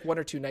it'll be like 1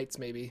 or 2 nights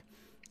maybe.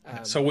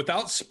 So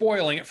without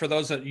spoiling it for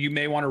those that you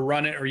may want to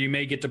run it or you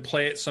may get to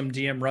play it, some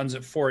DM runs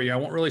it for you. I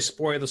won't really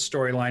spoil the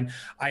storyline.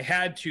 I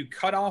had to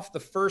cut off the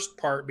first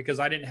part because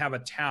I didn't have a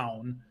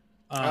town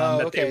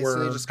they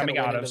were coming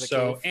out of.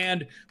 So,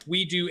 and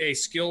we do a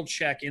skill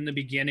check in the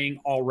beginning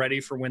already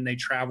for when they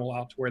travel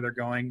out to where they're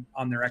going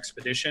on their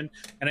expedition.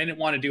 And I didn't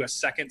want to do a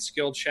second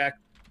skill check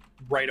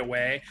right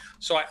away.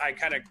 So I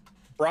kind of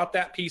brought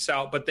that piece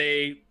out, but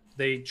they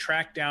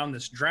track down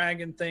this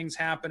dragon thing's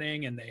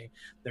happening and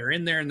they're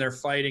in there and they're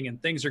fighting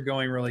and things are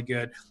going really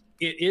good.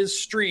 It is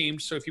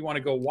streamed. So if you want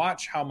to go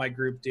watch how my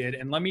group did,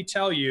 and let me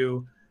tell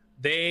you,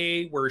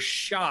 they were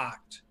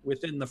shocked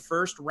within the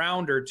first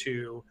round or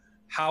two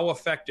how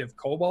effective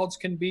kobolds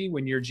can be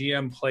when your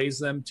GM plays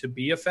them to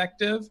be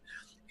effective,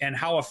 and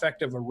how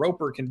effective a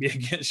roper can be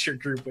against your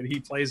group when he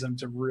plays them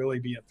to really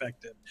be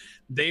effective.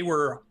 They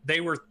were,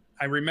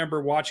 I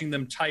remember watching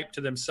them type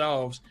to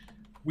themselves,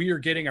 we are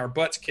getting our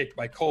butts kicked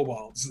by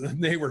kobolds.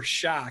 They were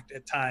shocked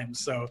at times.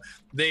 So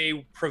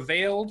they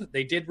prevailed.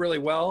 They did really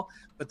well,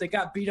 but they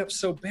got beat up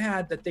so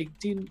bad that they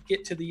didn't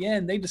get to the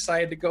end. They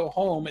decided to go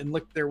home and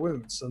lick their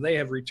wounds. So they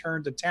have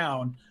returned to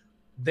town.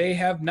 They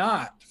have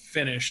not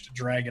finished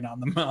Dragon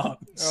on the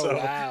Mountain.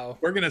 So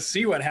we're going to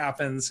see what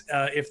happens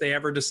if they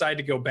ever decide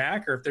to go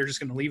back, or if they're just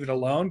going to leave it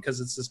alone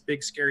because it's this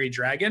big scary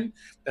dragon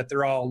that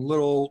they're all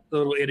little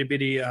itty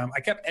bitty.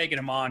 I kept egging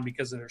them on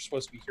because they're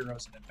supposed to be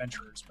heroes and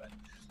adventurers, but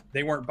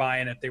they weren't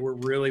buying it. They were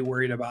really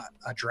worried about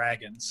a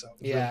dragon. So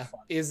it was really fun.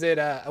 Is it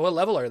what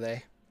level are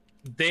they?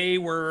 They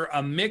were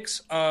a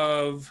mix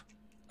of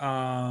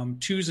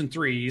 2s and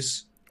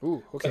 3s.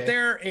 Ooh, okay. But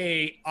they're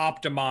a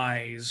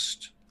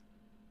optimized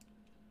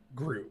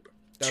group.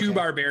 2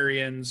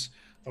 barbarians,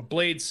 a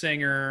blade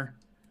singer,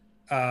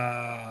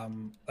 a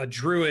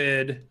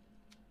druid,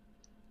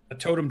 a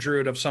totem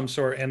druid of some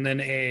sort, and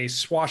then a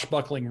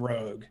swashbuckling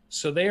rogue.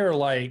 So they are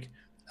like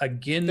a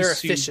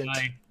Ginsu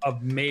type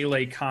of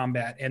melee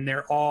combat, and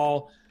they're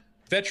all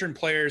veteran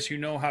players who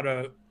know how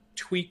to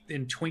tweak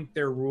and twink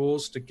their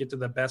rules to get to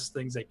the best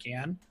things they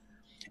can.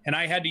 And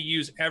I had to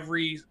use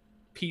every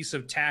piece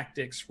of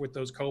tactics with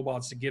those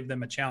kobolds to give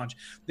them a challenge.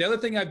 The other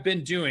thing I've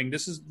been doing,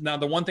 this is now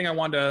the one thing I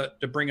wanted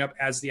to bring up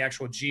as the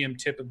actual GM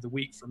tip of the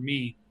week for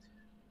me.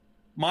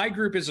 My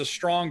group is a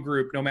strong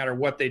group no matter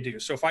what they do.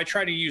 So if I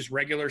try to use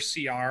regular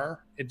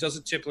CR, it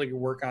doesn't typically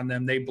work on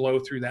them. They blow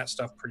through that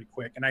stuff pretty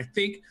quick. And I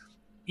think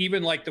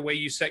even like the way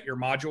you set your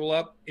module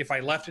up, if I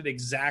left it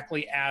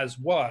exactly as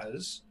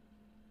was,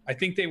 I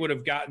think they would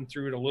have gotten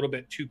through it a little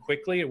bit too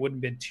quickly. It wouldn't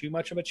have been too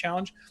much of a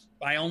challenge.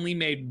 I only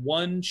made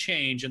one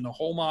change in the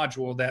whole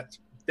module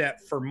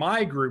that for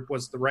my group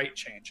was the right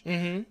change.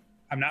 Mm-hmm.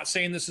 I'm not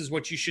saying this is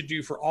what you should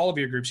do for all of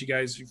your groups. You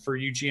guys, for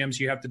you GMs,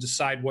 you have to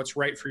decide what's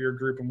right for your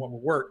group and what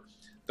will work.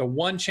 The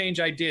one change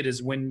I did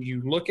is when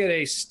you look at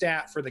a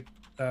stat for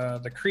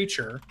the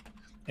creature,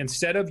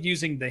 instead of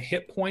using the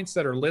hit points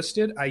that are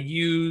listed, I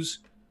use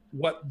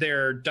what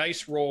their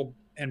dice roll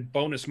and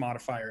bonus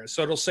modifier is.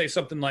 So it'll say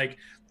something like,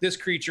 this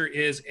creature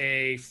is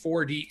a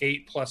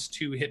 4d8 plus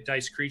 2 hit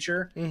dice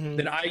creature. Mm-hmm.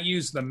 Then I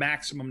use the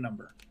maximum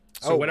number.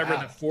 So whatever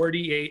the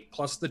 4d8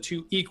 plus the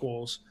 2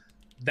 equals,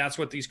 that's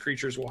what these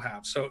creatures will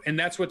have. So, and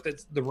that's what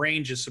the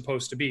range is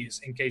supposed to be,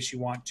 is in case you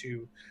want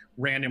to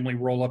randomly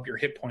roll up your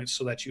hit points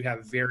so that you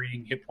have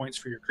varying hit points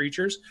for your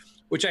creatures,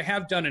 which I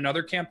have done in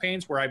other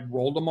campaigns where I've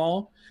rolled them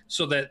all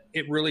so that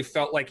it really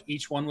felt like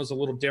each one was a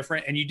little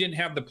different. And you didn't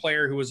have the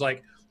player who was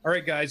like, all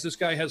right, guys, this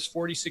guy has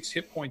 46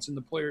 hit points in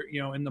the player,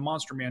 in the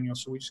monster manual,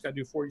 so we just got to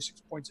do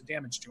 46 points of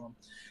damage to him.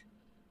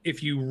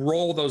 if you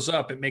roll those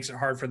up, it makes it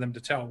hard for them to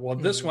tell. Well,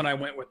 this one I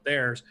went with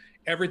theirs.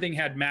 Everything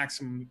had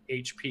maximum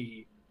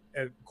HP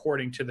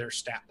according to their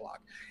stat block.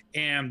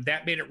 And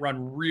that made it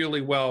run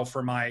really well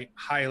for my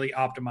highly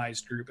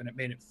optimized group. And it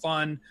made it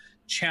fun,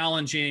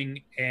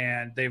 challenging,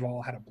 and they've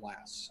all had a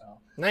blast. So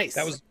nice.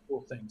 That was a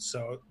cool thing.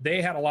 So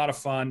they had a lot of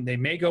fun. They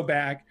may go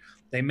back.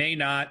 They may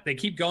not. They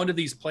keep going to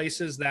these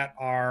places that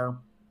are,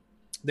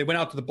 they went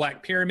out to the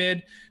Black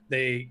Pyramid.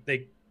 They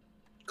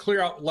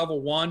clear out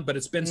level 1, but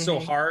it's been so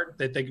hard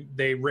that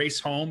they race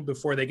home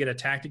before they get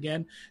attacked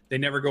again. They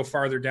never go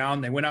farther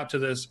down. They went out to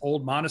this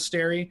old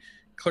monastery,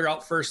 clear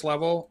out first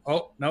level.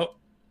 Oh, nope,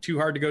 too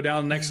hard to go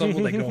down the next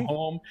level. They go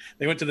home.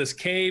 They went to this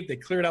cave. They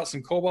cleared out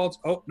some kobolds.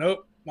 Oh,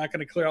 nope, not going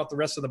to clear out the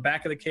rest of the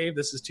back of the cave.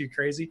 This is too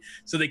crazy.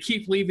 So they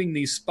keep leaving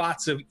these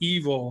spots of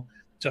evil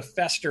to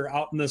fester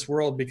out in this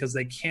world because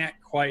they can't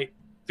quite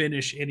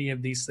finish any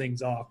of these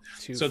things off.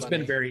 It's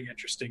been very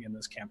interesting in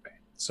this campaign.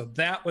 So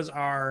that was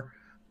our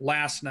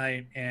last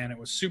night, and it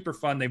was super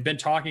fun. They've been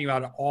talking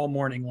about it all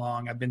morning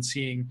long. I've been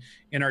seeing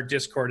in our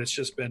Discord, it's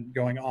just been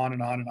going on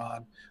and on and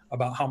on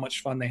about how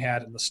much fun they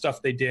had and the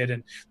stuff they did.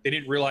 And they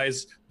didn't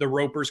realize the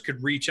ropers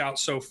could reach out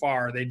so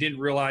far. They didn't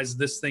realize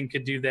this thing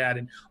could do that.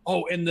 And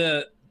and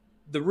the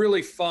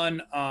really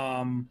fun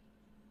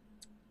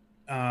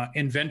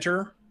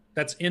inventor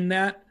that's in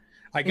that,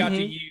 I got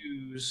to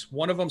use,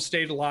 one of them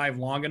stayed alive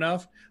long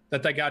enough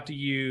that I got to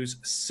use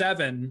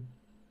 7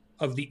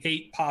 of the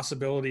 8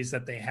 possibilities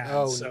that they had.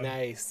 Oh, so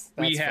nice.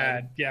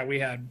 That's we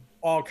had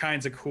all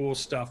kinds of cool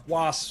stuff.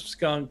 Wasps,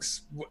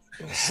 skunks,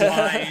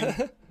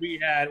 slime. we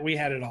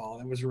had it all.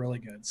 It was really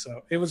good.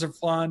 So it was a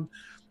fun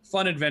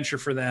adventure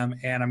for them,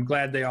 and I'm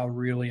glad they all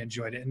really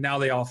enjoyed it. And now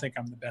they all think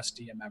I'm the best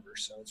DM ever.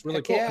 So it's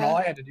really cool. Yeah. And all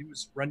I had to do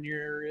was run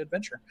your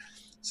adventure.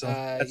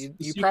 So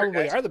you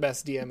probably are the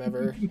best DM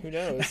ever. Who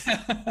knows?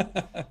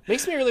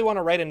 Makes me really want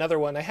to write another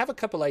one. I have a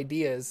couple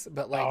ideas,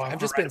 but I've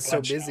just been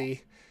so busy. Now.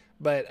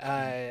 But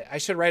I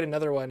should write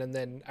another one. And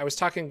then I was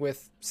talking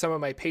with some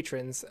of my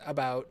patrons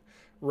about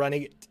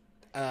running it,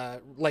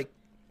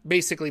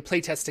 basically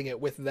playtesting it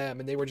with them.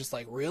 And they were just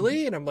like,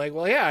 really? And I'm like,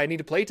 well, yeah, I need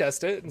to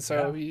playtest it. And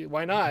so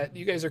why not?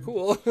 You guys are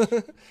cool.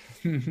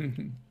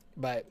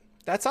 But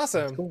that's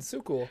awesome. That's cool.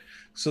 So cool.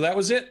 So that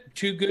was it.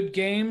 2 good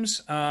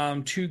games,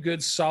 2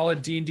 good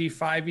solid D&D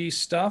 5e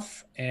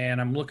stuff. And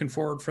I'm looking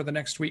forward for the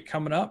next week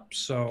coming up.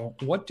 So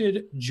what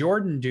did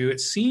Jordan do?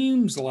 It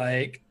seems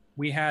like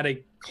we had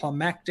a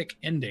climactic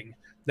ending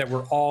that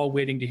we're all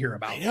waiting to hear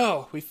about. I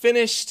know. We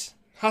finished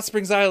Hot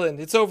Springs Island.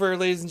 It's over,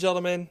 ladies and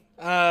gentlemen,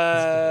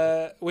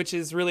 which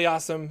is really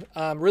awesome.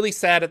 Really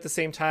sad at the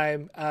same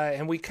time.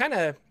 And we kind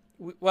of,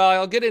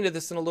 I'll get into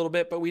this in a little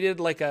bit, but we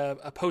did like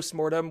a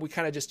post-mortem. We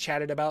kind of just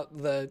chatted about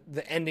the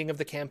ending of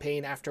the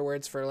campaign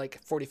afterwards for like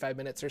 45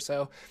 minutes or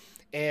so.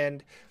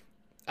 And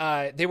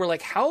they were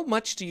like, how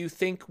much do you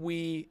think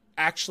we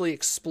actually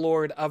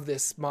explored of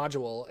this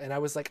module? And I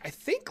was like, I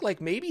think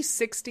like maybe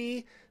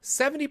 70%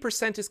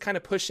 is kind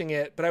of pushing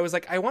it, but I was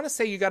like, I want to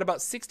say you got about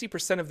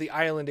 60% of the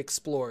island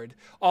explored,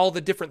 all the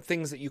different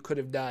things that you could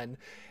have done.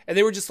 And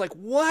they were just like,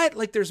 what?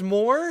 Like there's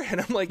more? And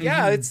I'm like,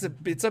 yeah, it's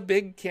a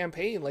big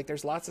campaign. Like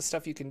there's lots of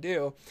stuff you can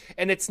do.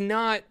 And it's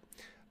not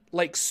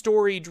like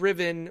story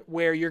driven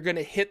where you're going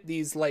to hit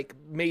these like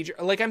major,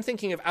 like I'm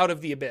thinking of Out of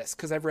the Abyss,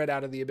 because I've read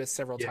Out of the Abyss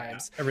several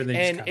times.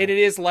 And it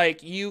is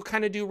like you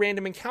kind of do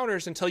random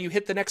encounters until you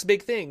hit the next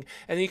big thing.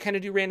 And then you kind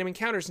of do random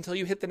encounters until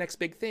you hit the next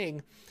big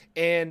thing.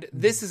 And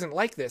this isn't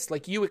like this.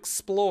 Like you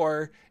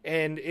explore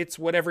and it's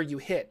whatever you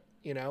hit,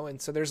 you know?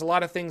 And so there's a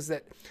lot of things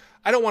that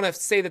I don't want to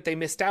say that they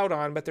missed out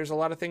on, but there's a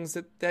lot of things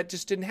that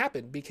just didn't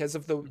happen because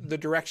of the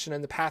direction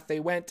and the path they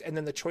went and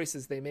then the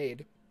choices they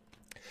made.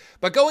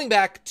 But going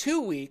back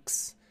 2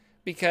 weeks,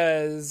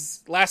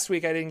 because last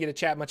week I didn't get to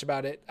chat much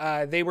about it,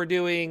 they were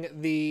doing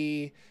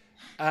the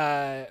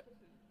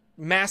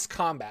mass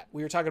combat.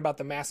 We were talking about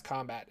the mass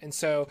combat. And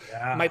so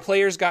my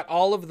players got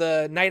all of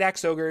the Night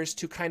Axe Ogres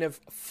to kind of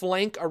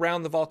flank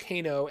around the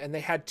volcano, and they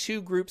had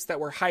 2 groups that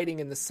were hiding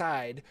in the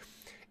side.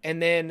 And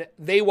then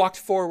they walked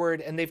forward,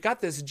 and they've got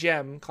this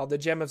gem called the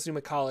Gem of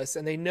Zumikalis,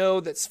 and they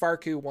know that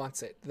Svarku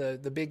wants it,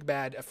 the big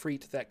bad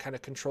Afrit that kind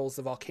of controls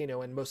the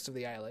volcano and most of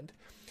the island.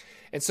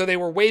 And so they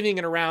were waving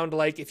it around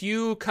like, if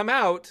you come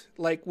out,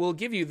 like, we'll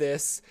give you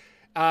this.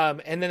 And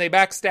then they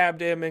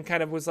backstabbed him and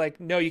kind of was like,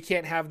 no, you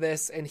can't have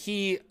this. And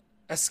he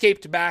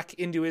escaped back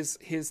into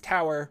his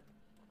tower.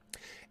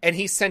 And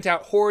he sent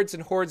out hordes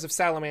and hordes of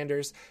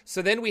salamanders.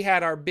 So then we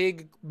had our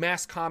big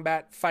mass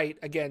combat fight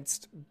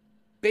against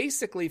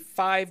basically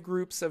 5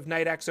 groups of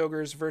Night Axe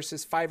Ogres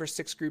versus 5 or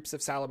 6 groups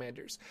of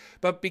salamanders.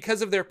 But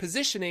because of their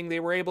positioning,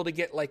 they were able to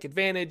get like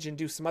advantage and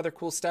do some other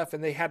cool stuff.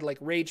 And they had like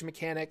rage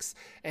mechanics.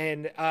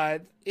 And I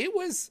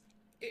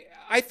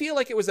feel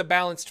like it was a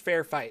balanced,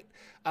 fair fight.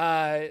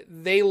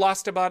 They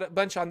lost about a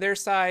bunch on their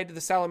side. The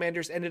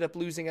salamanders ended up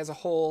losing as a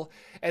whole.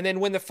 And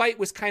then when the fight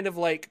was kind of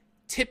like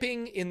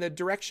tipping in the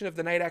direction of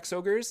the Night Axe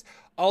Ogres,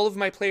 all of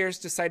my players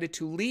decided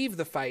to leave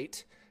the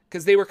fight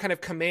because they were kind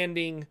of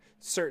commanding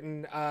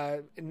certain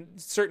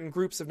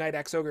groups of Night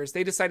Axe Ogres.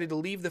 They decided to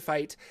leave the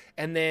fight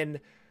and then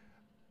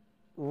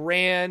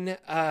ran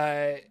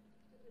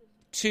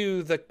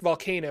to the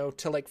volcano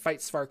to like fight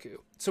Svarku.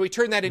 So he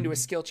turned that into a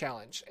skill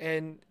challenge.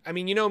 And I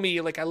mean, you know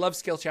me, like I love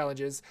skill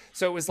challenges.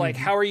 So it was like,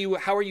 how are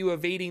you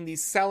evading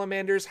these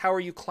salamanders? How are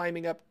you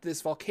climbing up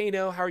this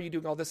volcano? How are you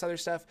doing all this other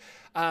stuff?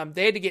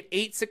 They had to get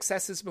 8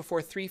 successes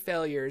before 3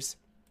 failures.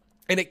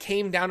 And it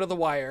came down to the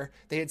wire.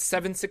 They had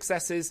 7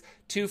 successes,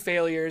 2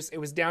 failures. It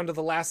was down to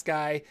the last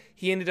guy.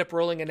 He ended up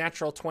rolling a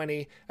natural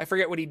 20. I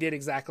forget what he did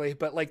exactly,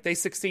 but like they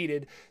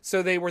succeeded.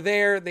 So they were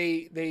there.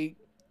 They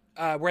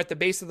were at the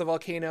base of the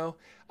volcano.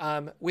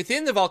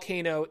 Within the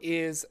volcano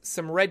is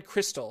some red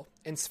crystal,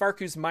 and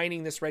Svarku's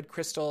mining this red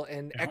crystal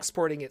and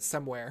exporting it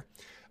somewhere.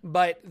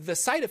 But the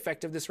side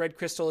effect of this red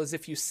crystal is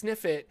if you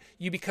sniff it,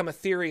 you become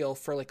ethereal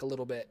for like a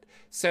little bit.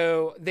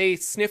 So they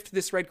sniffed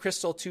this red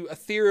crystal to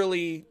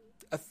ethereally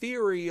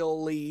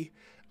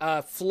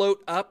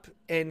float up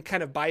and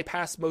kind of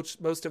bypass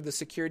most of the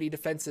security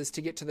defenses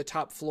to get to the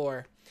top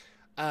floor.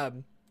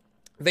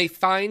 They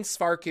find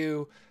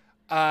Svarku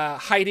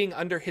hiding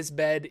under his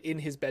bed in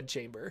his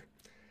bedchamber.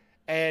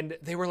 And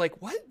they were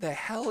like, what the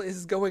hell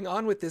is going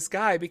on with this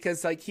guy?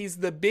 Because like he's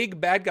the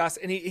big bad guy,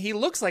 and he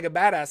looks like a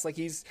badass. Like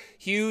he's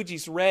huge,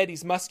 he's red,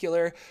 he's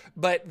muscular.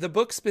 But the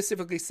book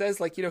specifically says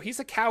like, you know, he's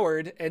a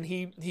coward and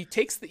he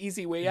takes the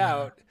easy way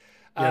out.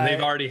 Yeah,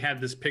 they've already had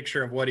this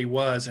picture of what he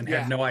was and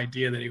had no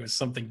idea that he was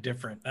something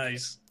different.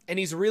 Nice. And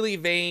he's really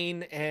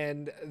vain,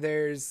 and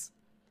there's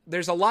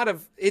a lot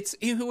of it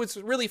was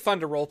really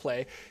fun to role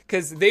play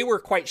because they were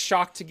quite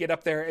shocked to get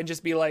up there and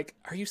just be like,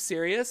 are you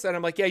serious? And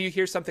I'm like, yeah, you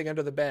hear something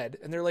under the bed.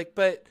 And they're like,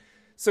 but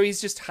so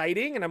he's just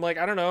hiding? And I'm like,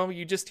 I don't know.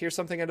 You just hear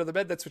something under the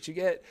bed. That's what you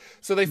get.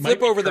 So they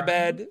flip over the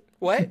bed.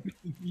 What?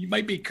 You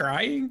might be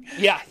crying.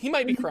 Yeah, he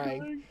might be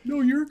crying.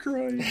 No, you're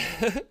crying.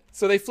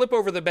 So they flip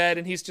over the bed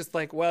and he's just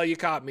like, well, you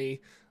caught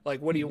me.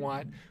 Like, what do you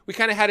want? We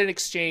kind of had an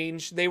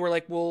exchange. They were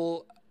like,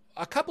 well,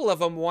 a couple of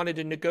them wanted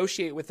to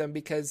negotiate with them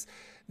because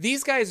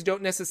these guys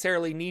don't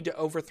necessarily need to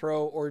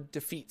overthrow or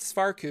defeat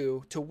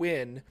Svarku to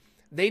win.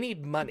 They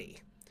need money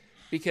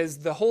because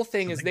the whole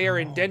thing is they are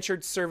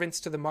indentured servants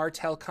to the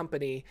Martell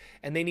company,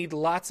 and they need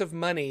lots of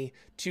money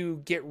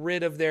to get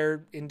rid of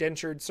their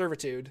indentured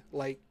servitude.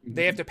 Like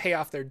they have to pay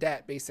off their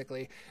debt,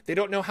 basically. They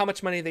don't know how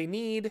much money they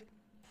need,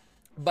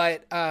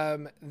 but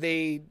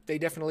they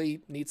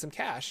definitely need some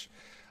cash.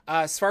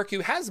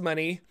 Svarku has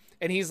money,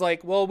 and he's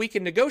like, well, we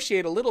can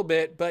negotiate a little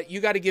bit, but you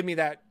got to give me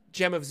that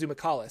gem of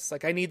Zumakalis.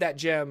 Like I need that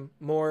gem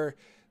more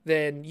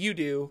than you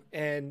do.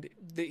 And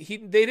they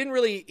didn't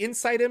really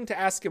incite him to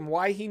ask him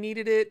why he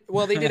needed it.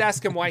 Well, they did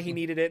ask him why he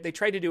needed it. They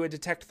tried to do a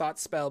detect thought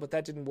spell, but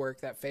that didn't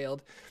work. That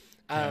failed.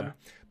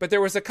 But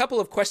there was a couple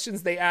of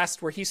questions they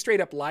asked where he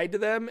straight up lied to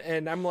them.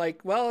 And I'm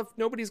like, well, if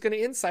nobody's going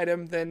to incite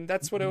him, then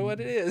that's what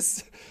it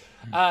is.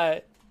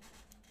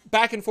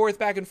 Back and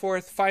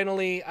forth.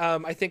 Finally,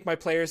 I think my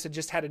players had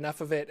just had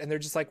enough of it. And they're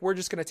just like, we're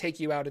just going to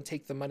take you out and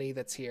take the money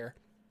that's here.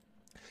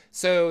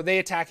 So they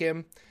attack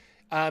him.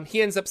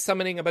 He ends up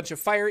summoning a bunch of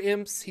fire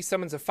imps. He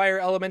summons a fire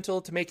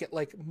elemental to make it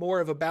like more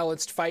of a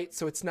balanced fight.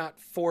 So it's not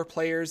 4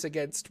 players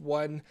against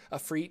 1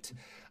 Afreet.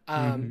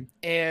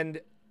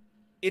 And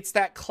it's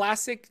that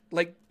classic,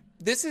 like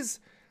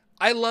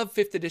I love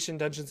 5th edition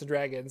Dungeons and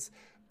Dragons,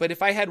 but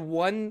if I had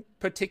one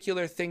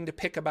particular thing to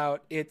pick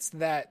about, it's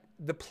that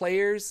the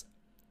players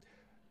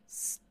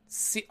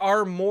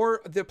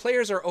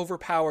are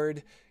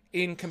overpowered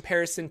in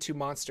comparison to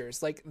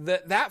monsters. Like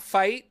that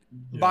fight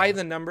by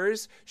the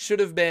numbers should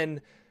have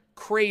been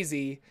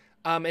crazy.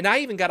 And I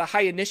even got a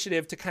high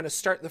initiative to kind of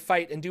start the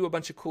fight and do a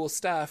bunch of cool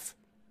stuff.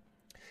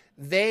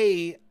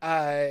 They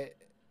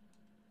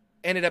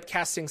ended up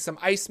casting some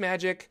ice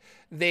magic.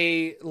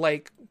 They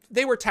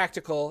were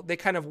tactical. They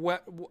kind of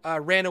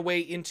ran away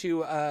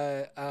into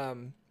a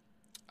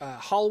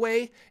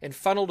hallway and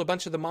funneled a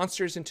bunch of the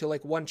monsters into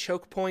like one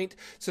choke point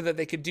so that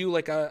they could do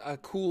like a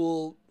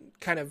cool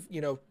kind of,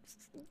 you know,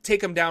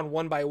 take them down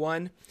one by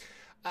one.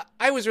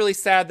 I was really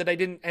sad that I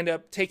didn't end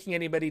up taking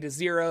anybody to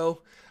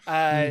 0.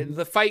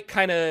 The fight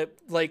kind of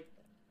like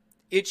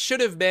it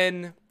should have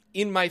been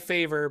in my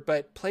favor,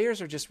 but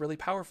players are just really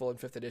powerful in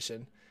 5th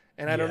edition.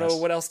 And I don't know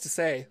what else to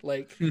say.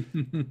 Like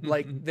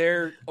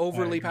they're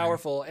overly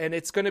powerful, and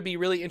it's going to be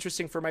really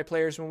interesting for my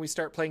players when we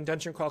start playing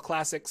Dungeon Crawl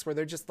Classics, where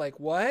they're just like,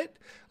 what?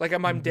 Like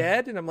I'm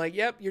dead. And I'm like,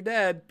 yep, you're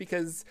dead,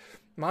 because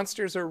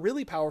monsters are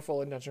really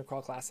powerful in Dungeon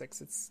Crawl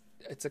Classics.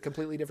 It's a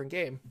completely different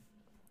game.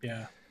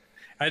 Yeah.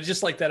 I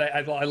just like that.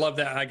 I love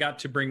that. I got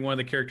to bring one of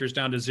the characters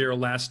down to 0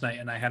 last night,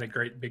 and I had a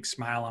great big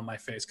smile on my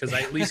face because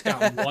I at least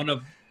got one of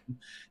them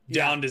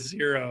down to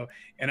 0.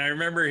 And I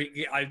remember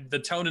the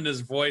tone in his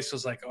voice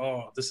was like,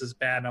 oh, this is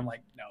bad. And I'm like,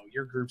 no,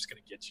 your group's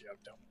going to get you up.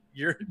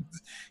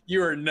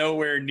 You are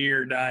nowhere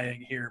near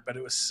dying here, but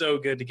it was so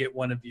good to get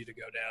one of you to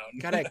go down.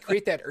 Gotta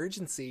create that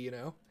urgency, you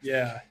know?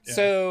 Yeah.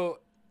 So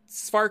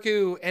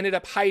Svarku ended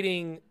up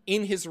hiding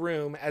in his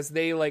room as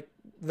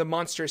the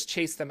monsters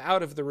chased them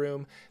out of the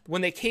room.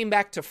 When they came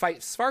back to fight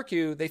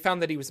Svarku, they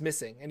found that he was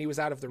missing and he was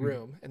out of the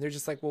room. And they're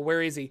just like, well,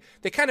 where is he?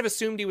 They kind of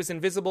assumed he was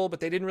invisible, but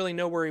they didn't really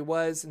know where he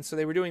was. And so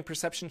they were doing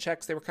perception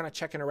checks. They were kind of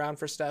checking around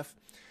for stuff.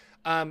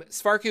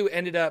 Svarku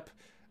ended up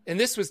and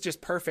this was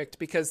just perfect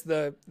because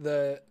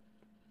the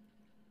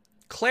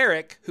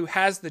cleric who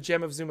has the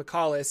Gem of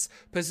Zumakalis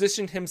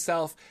positioned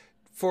himself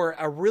for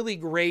a really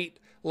great,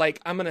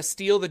 like, I'm going to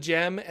steal the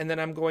gem and then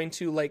I'm going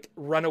to like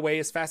run away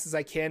as fast as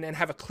I can and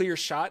have a clear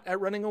shot at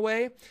running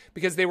away,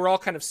 because they were all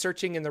kind of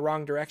searching in the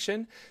wrong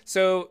direction.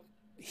 So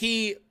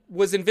he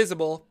was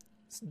invisible.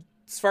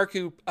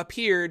 Svarku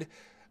appeared,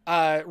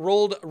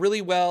 rolled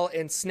really well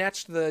and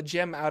snatched the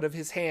gem out of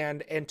his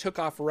hand and took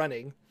off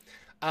running.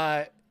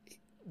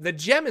 The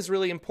gem is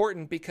really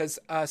important because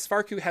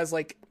Svarku has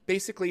like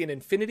basically an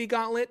infinity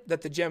gauntlet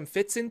that the gem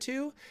fits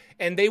into,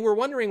 and they were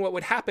wondering what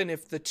would happen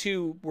if the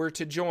two were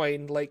to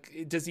join.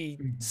 Like, does he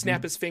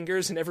snap his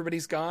fingers and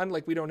everybody's gone?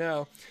 Like, we don't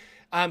know.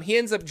 He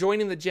ends up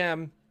joining the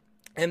gem,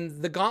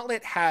 and the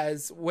gauntlet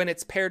has, when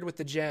it's paired with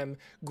the gem,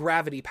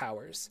 gravity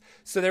powers.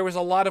 So there was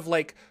a lot of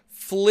like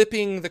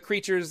flipping the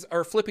creatures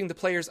or flipping the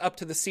players up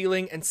to the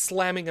ceiling and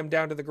slamming them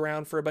down to the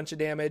ground for a bunch of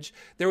damage.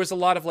 There was a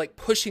lot of like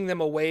pushing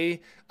them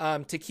away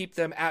to keep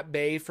them at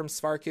bay from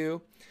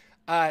Svarku.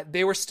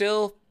 They were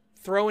still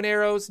throwing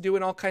arrows,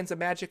 doing all kinds of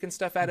magic and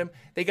stuff at him.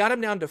 They got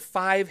him down to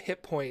 5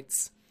 hit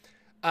points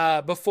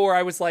before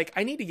I was like,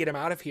 I need to get him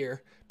out of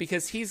here,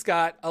 because he's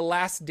got a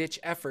last ditch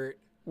effort,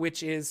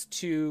 which is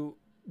to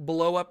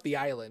blow up the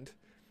island.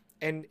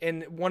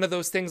 And one of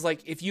those things,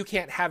 like, if you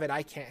can't have it,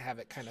 I can't have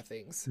it kind of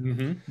things.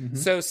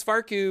 So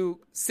Svarku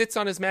sits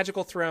on his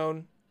magical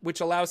throne, which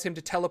allows him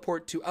to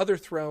teleport to other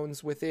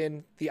thrones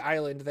within the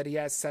island that he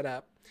has set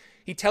up.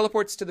 He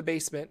teleports to the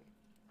basement.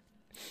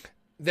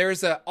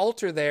 There's an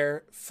altar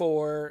there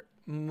for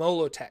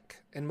Molotek.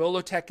 And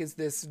Molotek is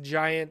this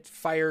giant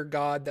fire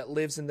god that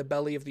lives in the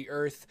belly of the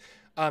earth,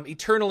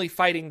 eternally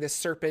fighting this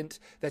serpent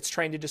that's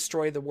trying to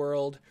destroy the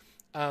world.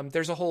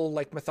 There's a whole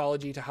like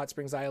mythology to Hot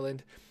Springs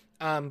Island.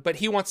 But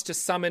he wants to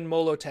summon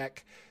Molotek.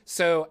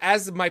 So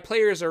as my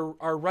players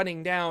are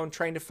running down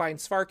trying to find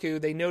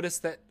Svarku, they notice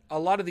that a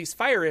lot of these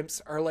fire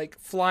imps are like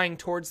flying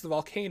towards the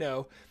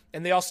volcano,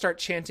 and they all start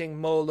chanting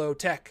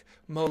Molotek,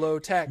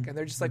 Molotek. And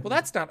they're just like, well,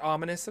 that's not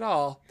ominous at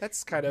all.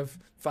 That's kind of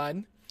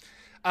fun.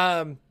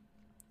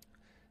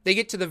 They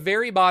get to the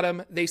very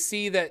bottom. They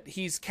see that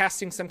he's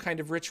casting some kind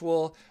of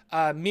ritual.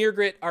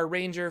 Mirgrit, our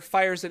ranger,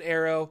 fires an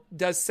arrow,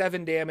 does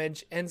 7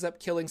 damage, ends up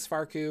killing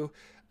Svarku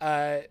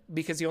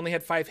because he only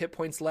had 5 hit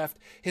points left.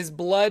 His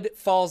blood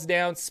falls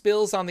down,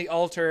 spills on the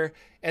altar,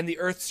 and the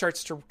earth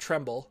starts to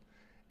tremble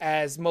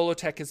as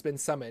Molotek has been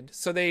summoned.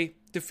 So they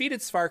defeated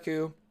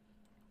Svarku.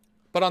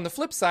 But on the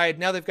flip side,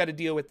 now they've got to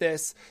deal with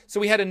this. So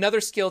we had another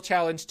skill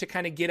challenge to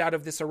kind of get out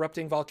of this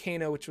erupting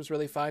volcano, which was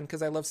really fun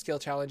because I love skill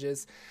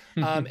challenges.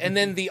 And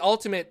then the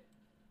ultimate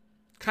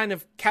kind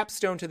of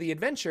capstone to the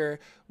adventure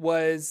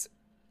was,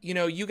 you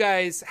know, you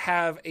guys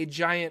have a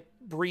giant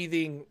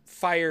breathing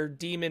fire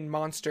demon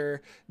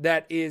monster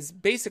that is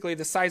basically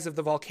the size of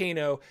the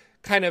volcano,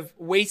 kind of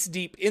waist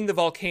deep in the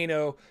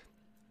volcano,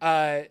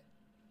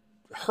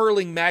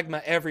 hurling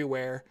magma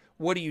everywhere.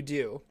 What do you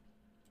do?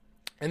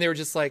 And they were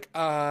just like,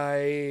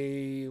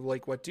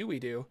 what do we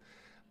do?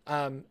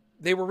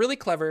 They were really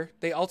clever.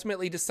 They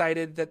ultimately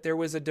decided that there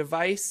was a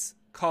device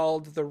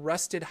called the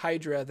Rusted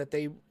Hydra that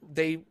they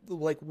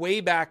like way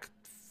back,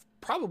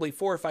 probably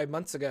 4 or 5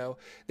 months ago,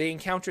 they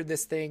encountered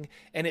this thing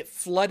and it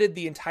flooded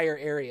the entire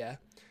area.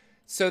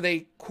 So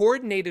they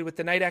coordinated with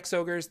the Night Axe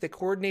Ogres, they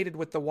coordinated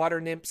with the water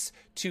nymphs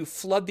to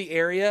flood the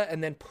area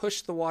and then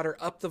push the water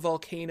up the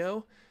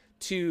volcano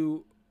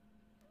to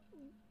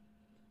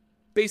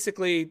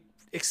basically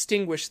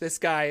extinguish this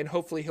guy, and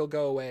hopefully he'll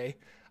go away.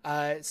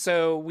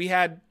 So we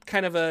had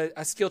kind of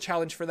a skill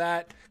challenge for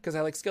that because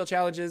I like skill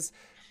challenges.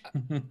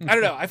 I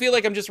don't know. I feel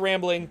like I'm just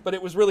rambling, but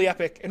it was really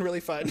epic and really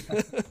fun.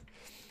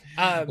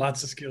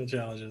 Lots of skill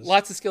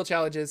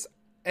challenges.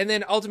 And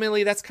then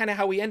ultimately that's kind of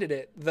how we ended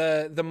it.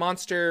 The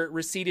monster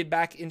receded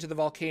back into the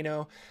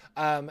volcano.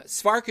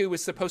 Svarku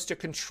was supposed to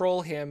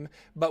control him,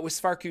 but with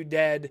Svarku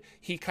dead,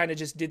 he kind of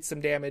just did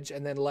some damage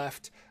and then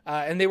left.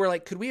 And they were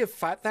like, could we have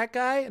fought that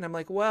guy? And I'm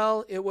like,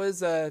 well, it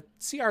was a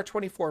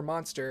CR-24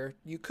 monster.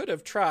 You could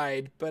have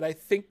tried, but I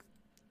think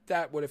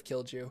that would have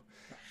killed you.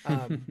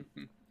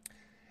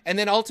 And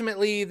then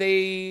ultimately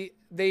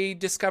they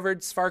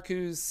discovered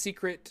Svarku's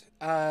secret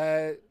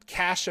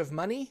cache of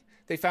money.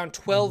 They found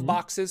 12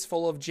 boxes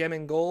full of gem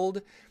and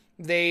gold.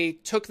 They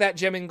took that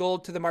gem and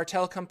gold to the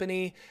Martell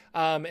Company,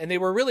 and they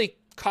were really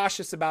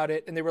cautious about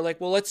it. And they were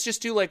like, well, let's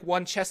just do like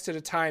one chest at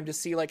a time to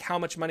see like how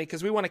much money,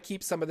 because we want to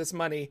keep some of this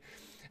money.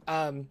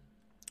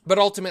 But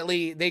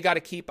ultimately, they got to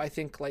keep, I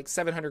think, like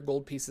 700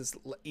 gold pieces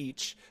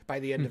each by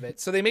the end of it.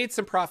 So they made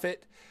some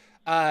profit.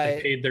 They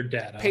paid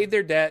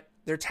their debt.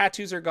 Their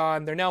tattoos are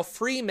gone. They're now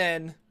free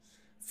men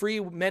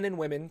and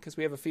women, because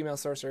we have a female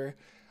sorcerer.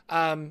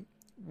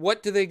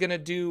 What are they going to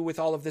do with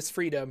all of this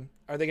freedom?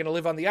 Are they going to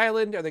live on the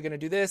island? Are they going to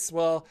do this?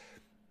 Well,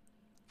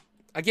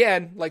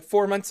 again, like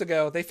 4 months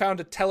ago, they found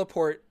a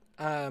teleport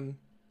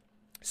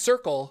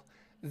circle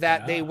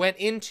that they went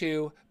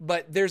into,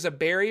 but there's a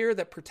barrier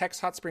that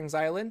protects Hot Springs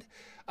Island.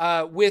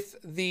 With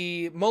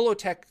the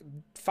Molotek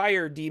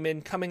fire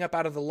demon coming up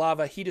out of the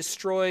lava, he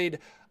destroyed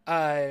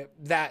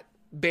that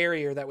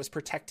barrier that was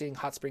protecting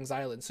Hot Springs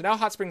Island. So now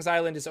Hot Springs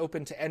Island is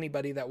open to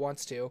anybody that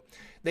wants to.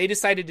 They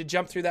decided to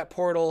jump through that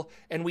portal,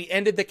 and we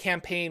ended the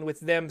campaign with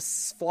them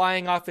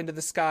flying off into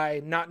the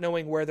sky, not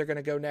knowing where they're going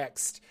to go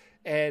next.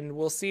 And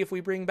we'll see if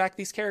we bring back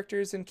these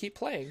characters and keep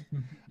playing.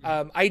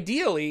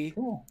 Ideally,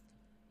 cool.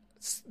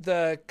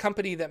 The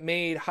company that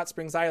made Hot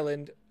Springs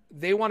Island,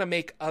 they want to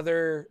make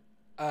other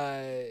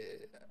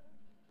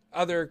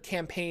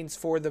campaigns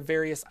for the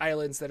various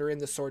islands that are in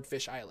the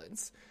Swordfish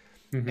Islands.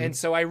 And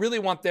so I really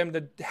want them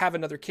to have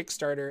another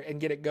Kickstarter and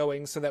get it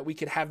going so that we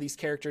could have these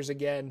characters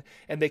again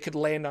and they could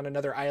land on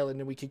another island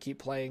and we could keep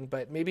playing.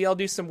 But maybe I'll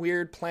do some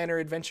weird planner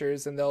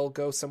adventures and they'll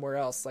go somewhere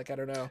else. Like, I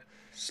don't know.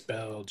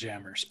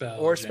 Spelljammer.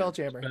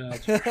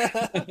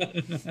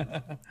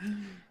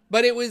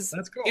 But it was,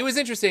 cool. It was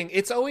interesting.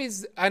 It's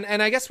always,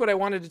 and I guess what I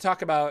wanted to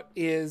talk about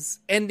is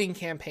ending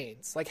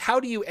campaigns. Like, how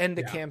do you end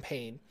a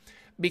campaign?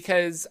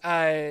 Because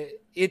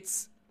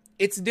it's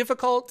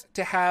difficult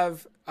to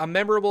have a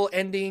memorable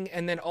ending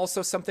and then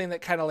also something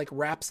that kind of like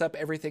wraps up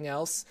everything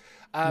else.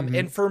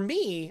 And for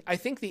me, I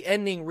think the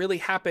ending really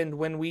happened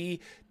when we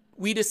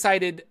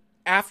decided,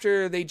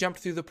 after they jumped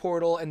through the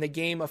portal and the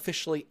game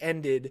officially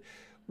ended,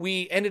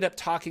 we ended up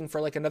talking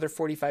for like another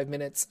 45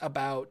 minutes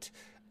about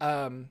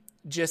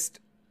just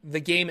the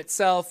game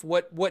itself.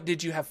 What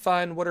did you have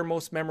fun? What are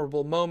most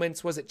memorable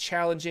moments? Was it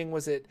challenging?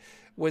 Was it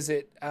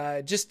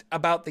just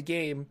about the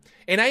game?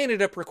 And I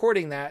ended up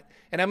recording that,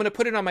 and I'm going to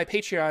put it on my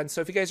Patreon.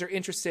 So if you guys are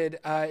interested,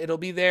 it'll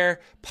be there.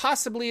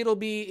 Possibly it'll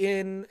be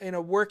in a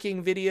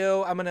working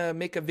video. I'm going to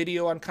make a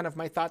video on kind of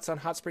my thoughts on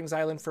Hot Springs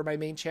Island for my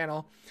main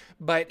channel.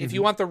 But if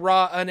you want the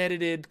raw,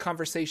 unedited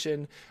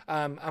conversation,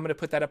 I'm going to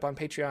put that up on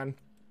Patreon.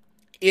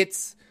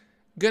 It's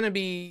going to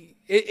be,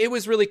 it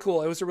was really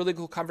cool. It was a really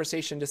cool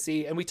conversation to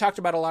see. And we talked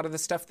about a lot of the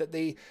stuff that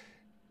they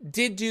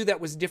did do that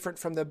was different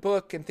from the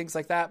book and things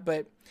like that.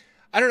 But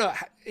I don't know,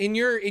 in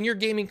your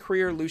gaming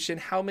career, Lucian,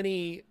 how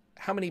many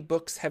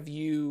books have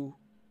you,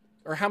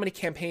 or how many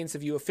campaigns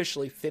have you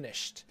officially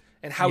finished?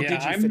 And how did you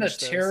finish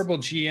those? I'm the terrible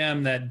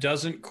GM that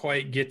doesn't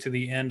quite get to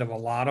the end of a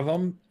lot of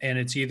them. And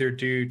it's either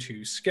due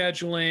to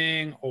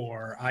scheduling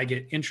or I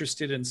get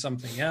interested in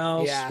something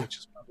else, which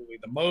is probably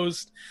the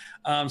most.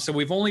 So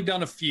we've only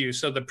done a few.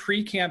 So the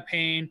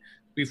pre-campaign,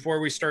 before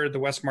we started the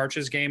West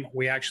Marches game,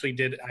 we actually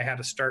I had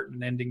a start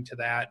and ending to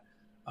that.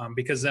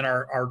 Because then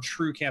our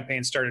true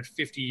campaign started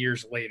 50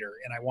 years later,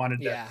 and I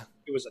wanted to,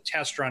 it was a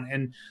test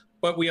run,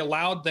 but we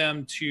allowed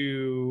them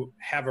to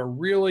have a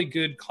really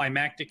good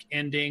climactic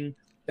ending.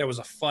 That was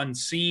a fun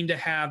scene to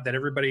have that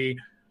everybody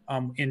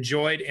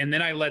enjoyed. And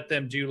then I let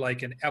them do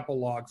like an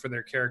epilogue for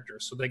their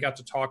characters. So they got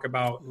to talk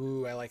about,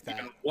 ooh, I like that.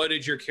 You know, what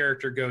did your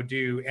character go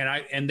do?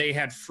 And they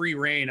had free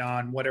reign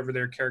on whatever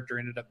their character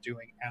ended up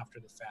doing after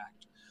the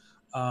fact.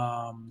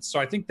 So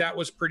I think that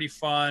was pretty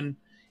fun.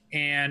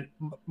 And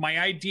my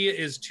idea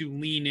is to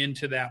lean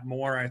into that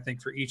more, I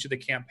think, for each of the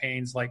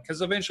campaigns, like,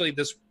 because eventually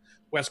this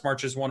West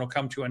Marches one will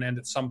come to an end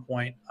at some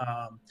point.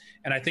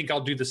 And I think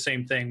I'll do the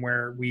same thing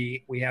where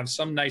we have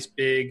some nice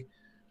big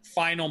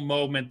final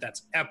moment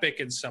that's epic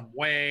in some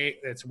way.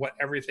 It's what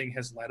everything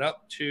has led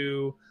up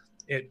to.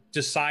 It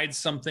decides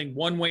something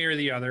one way or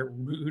the other.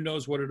 Who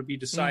knows what it'll be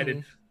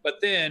decided. But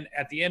then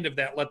at the end of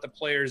that, let the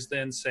players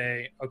then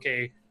say,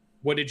 okay,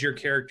 what did your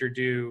character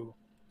do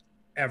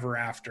ever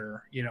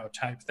after,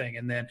 type thing.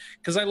 And then,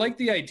 because I like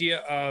the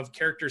idea of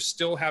characters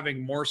still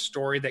having more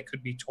story that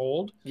could be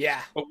told. Yeah.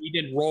 But we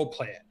didn't role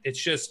play it.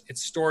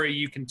 It's story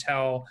you can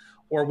tell,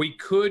 or we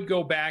could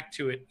go back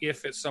to it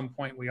if at some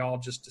point we all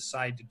just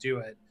decide to do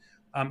it,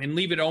 and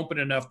leave it open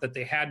enough that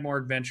they had more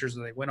adventures,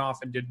 or they went off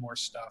and did more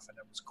stuff, and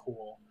it was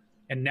cool.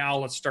 And now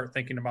let's start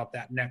thinking about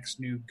that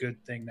next new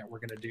good thing that we're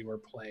going to do or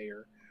play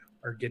or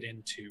get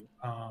into.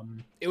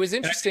 It was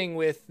interesting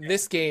with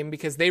this game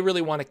because they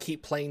really want to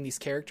keep playing these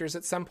characters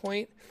at some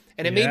point.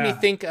 And it made me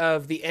think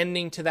of the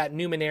ending to that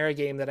Numenera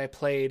game that I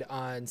played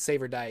on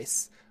Saver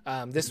Dice.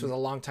 This was a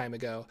long time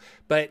ago,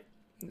 but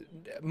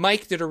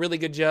Mike did a really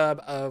good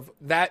job of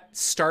that.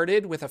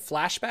 Started with a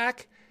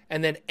flashback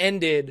and then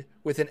ended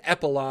with an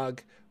epilogue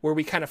where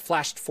we kind of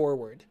flashed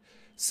forward.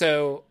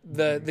 So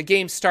the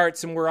game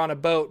starts and we're on a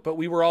boat, but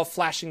we were all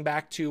flashing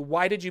back to,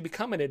 why did you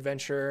become an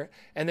adventurer?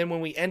 And then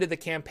when we ended the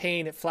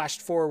campaign, it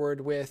flashed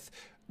forward with,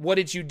 what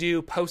did you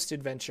do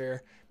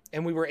post-adventure?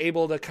 And we were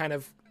able to kind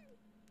of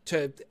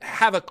to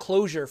have a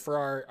closure for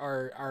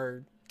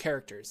our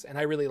characters. And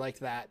I really liked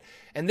that.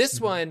 And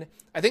this one,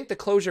 I think the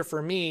closure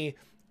for me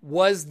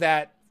was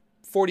that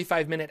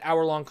 45-minute,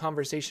 hour-long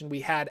conversation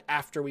we had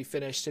after we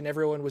finished, and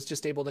everyone was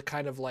just able to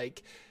kind of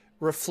like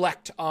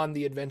reflect on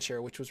the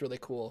adventure, which was really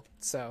cool.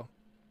 So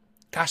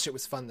gosh, it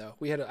was fun though.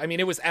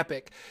 It was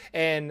epic.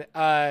 And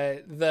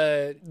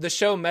the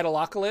show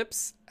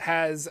Metalocalypse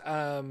has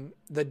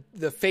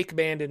the fake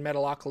band in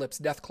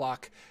Metalocalypse, Death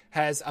Clock,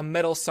 has a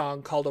metal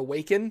song called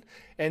Awaken.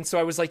 And so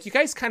I was like, you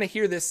guys kind of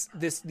hear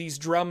these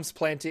drums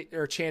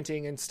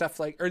chanting and stuff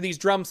like, or these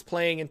drums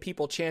playing and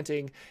people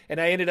chanting.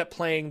 And I ended up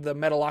playing the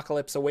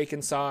Metalocalypse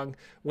Awaken song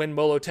when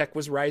Molotech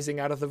was rising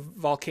out of the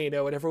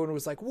volcano, and everyone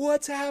was like,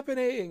 what's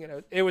happening?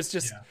 And it was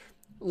just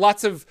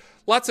lots of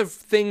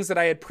things that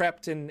I had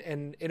prepped,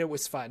 and it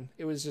was fun.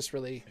 It was just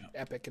really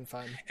epic and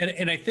fun.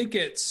 And I think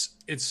it's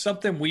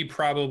something we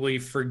probably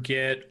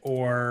forget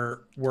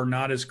or we're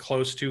not as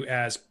close to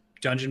as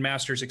dungeon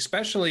masters,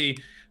 especially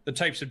the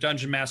types of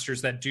dungeon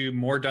masters that do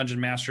more dungeon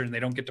master and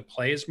they don't get to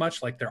play as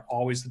much. Like they're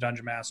always the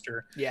dungeon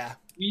master. Yeah.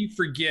 We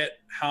forget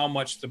how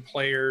much the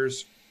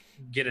players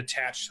get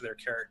attached to their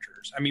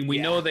characters. I mean, we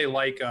know they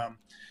like them,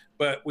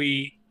 but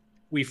we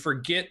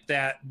forget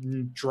that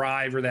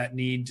drive or that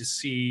need to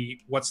see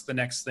what's the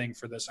next thing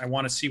for this. I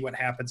want to see what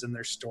happens in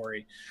their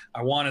story.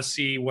 I want to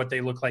see what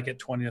they look like at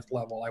 20th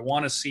level. I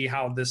want to see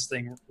how this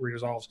thing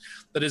resolves.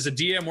 But as a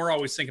DM, we're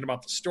always thinking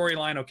about the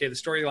storyline. Okay, the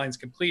storyline's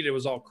complete. It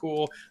was all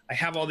cool. I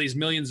have all these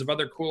millions of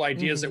other cool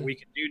ideas that we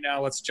can do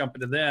now. Let's jump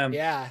into them.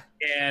 Yeah.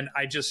 And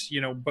I just,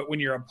 but when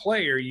you're a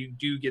player, you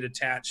do get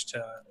attached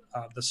to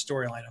the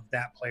storyline of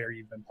that player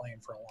you've been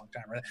playing for a long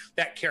time, or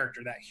that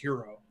character, that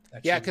hero.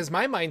 Yeah, because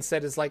my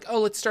mindset is like, oh,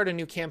 let's start a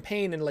new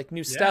campaign and like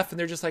new stuff, and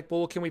they're just like,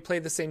 well, can we play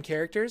the same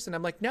characters? And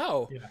I'm like,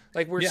 no,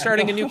 like we're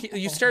starting a new.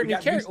 You start a new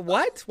character.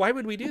 What? Why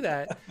would we do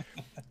that?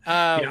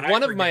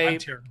 One of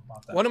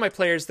my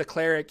players, the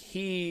cleric,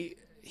 he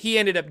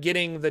ended up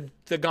getting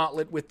the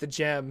gauntlet with the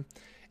gem,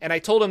 and I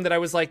told him that I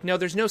was like, no,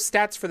 there's no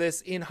stats for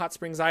this in Hot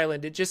Springs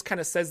Island. It just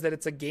kind of says that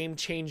it's a game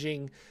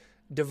changing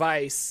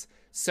device.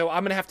 So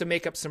I'm gonna have to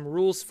make up some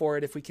rules for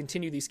it if we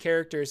continue these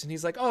characters. And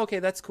he's like, oh, okay,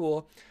 that's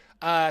cool.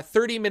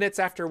 30 minutes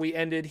after we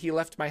ended, he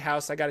left my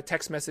house. I got a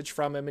text message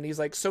from him and he's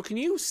like, so can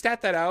you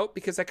stat that out?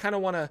 Because I kind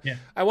of want to,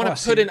 I want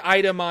to put an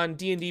item on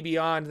D&D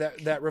Beyond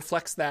that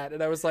reflects that.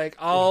 And I was like,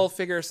 I'll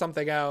figure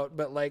something out,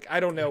 but like, I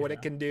don't know what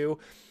it can do.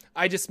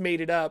 I just made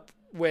it up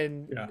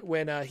when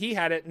he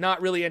had it, not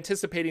really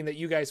anticipating that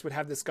you guys would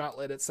have this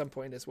gauntlet at some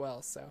point as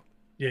well. So.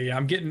 Yeah.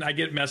 I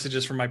get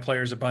messages from my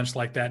players a bunch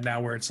like that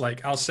now where it's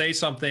like, I'll say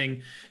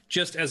something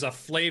just as a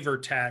flavor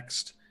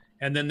text.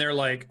 And then they're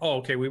like, oh,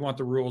 okay, we want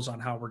the rules on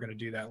how we're going to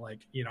do that.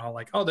 Like,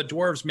 oh, the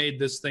dwarves made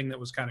this thing that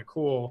was kind of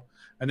cool.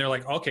 And they're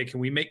like, okay, can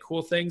we make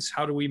cool things?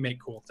 How do we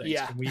make cool things?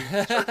 Yeah. Can we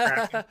start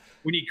crafting?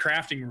 We need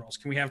crafting rules.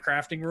 Can we have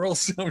crafting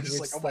rules? I'm just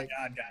like, oh my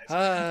God,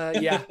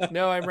 guys. Yeah,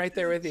 no, I'm right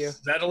there with you.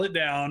 Settle it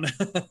down.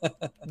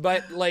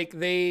 But like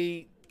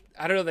I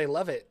don't know, they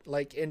love it.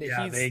 Like, and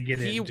they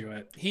get into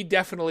it. He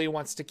definitely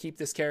wants to keep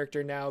this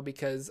character now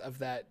because of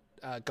that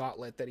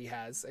gauntlet that he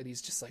has, and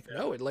he's just like,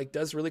 no, it like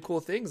does really cool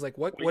things. Like,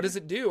 what does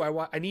it do?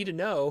 I need to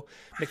know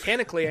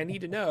mechanically. I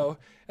need to know.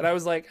 And I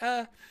was like,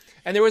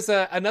 and there was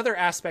another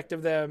aspect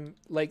of them,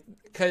 like,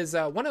 because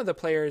one of the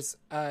players,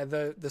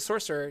 the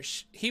sorcerer,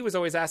 he was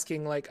always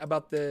asking like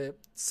about the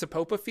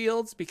Sapopa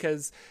fields,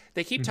 because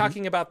they keep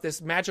talking about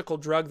this magical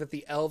drug that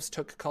the elves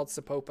took called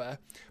Sapopa,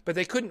 but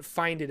they couldn't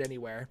find it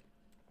anywhere,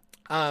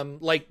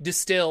 like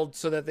distilled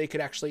so that they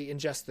could actually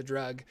ingest the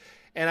drug.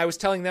 And I was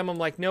telling them, I'm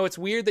like, no, it's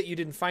weird that you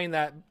didn't find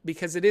that,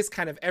 because it is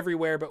kind of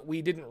everywhere, but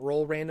we didn't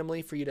roll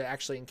randomly for you to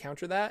actually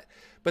encounter that.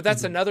 But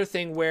that's another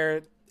thing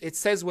where it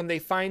says when they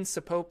find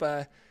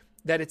Sapopa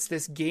that it's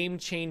this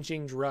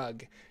game-changing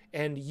drug,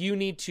 and you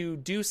need to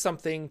do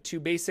something to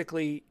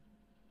basically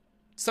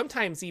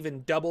sometimes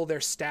even double their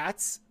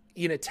stats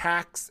in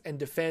attacks and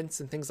defense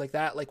and things like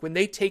that. Like when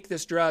they take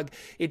this drug,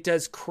 it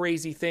does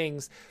crazy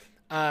things.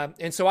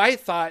 And so I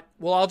thought,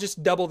 well, I'll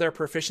just double their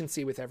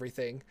proficiency with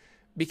everything,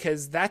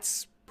 because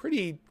that's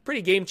pretty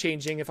game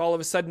changing. If all of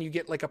a sudden you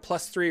get like a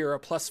 +3 or a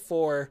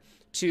 +4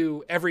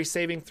 to every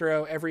saving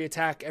throw, every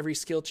attack, every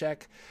skill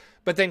check.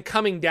 But then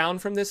coming down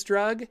from this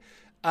drug,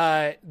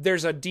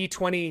 there's a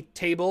D20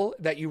 table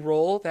that you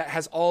roll that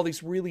has all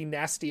these really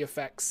nasty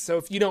effects. So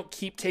if you don't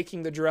keep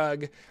taking the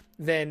drug,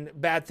 then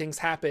bad things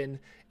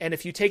happen. And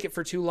if you take it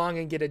for too long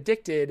and get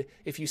addicted,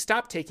 if you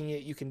stop taking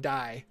it, you can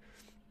die.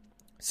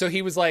 So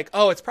he was like,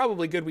 oh, it's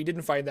probably good we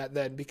didn't find that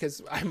then,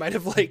 because I might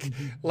have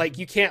like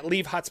you can't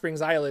leave Hot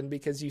Springs Island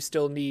because you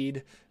still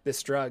need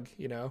this drug,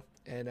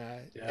 And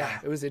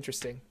it was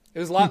interesting. It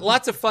was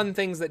lots of fun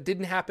things that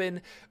didn't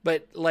happen,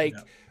 but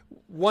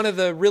one of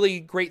the really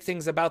great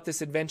things about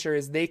this adventure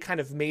is they kind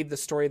of made the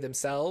story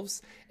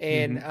themselves.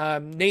 And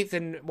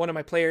Nathan, one of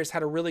my players,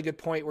 had a really good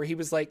point where he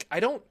was like,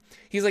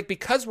 he's like,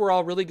 because we're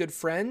all really good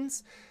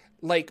friends,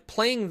 like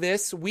playing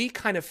this, we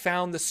kind of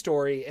found the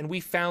story and we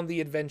found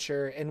the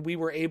adventure and we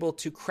were able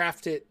to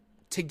craft it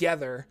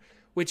together,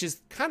 which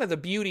is kind of the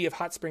beauty of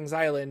Hot Springs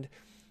Island.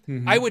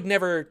 I would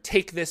never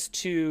take this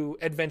to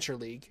Adventure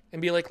League and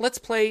be like, let's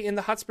play in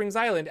the Hot Springs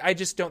Island. I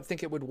just don't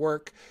think it would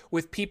work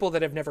with people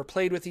that have never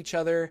played with each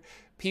other,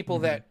 people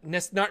that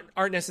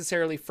aren't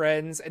necessarily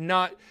friends, and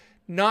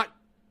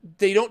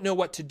they don't know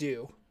what to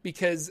do,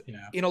 because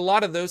in a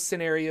lot of those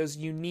scenarios,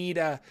 you need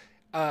a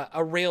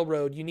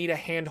railroad, you need a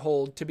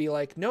handhold to be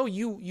like, no,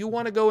 you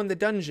want to go in the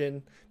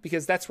dungeon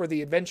because that's where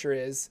the adventure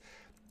is.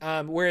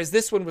 Whereas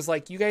this one was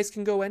like, you guys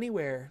can go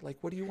anywhere. Like,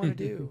 what do you want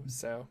to do?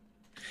 So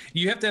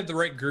you have to have the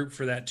right group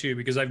for that too,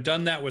 because I've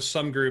done that with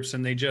some groups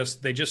and they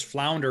just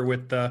flounder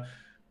with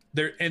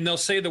and they'll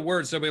say the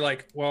words. They'll be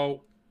like,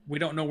 well, we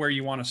don't know where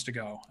you want us to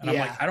go. And I'm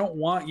like, I don't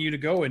want you to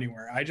go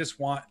anywhere. I just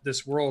want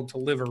this world to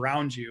live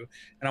around you,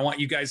 and I want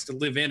you guys to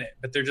live in it.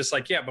 But they're just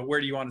like, yeah, but where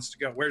do you want us to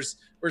go? Where's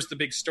the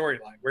big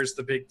storyline? Where's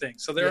the big thing?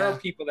 So there are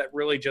people that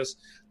really just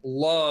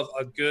love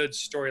a good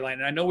storyline.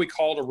 And I know we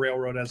call it a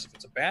railroad as if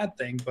it's a bad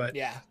thing, but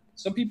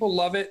some people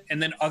love it.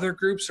 And then other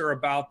groups are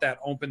about that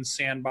open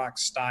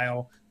sandbox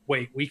style.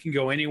 Wait, we can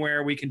go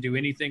anywhere. We can do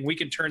anything. We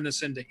can turn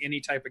this into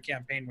any type of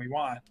campaign we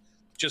want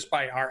just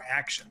by our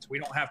actions. We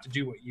don't have to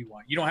do what you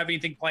want. You don't have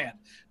anything planned.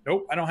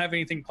 Nope, I don't have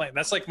anything planned.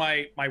 That's like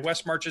my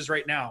West marches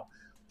right now.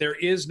 There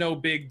is no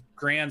big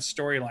grand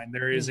storyline.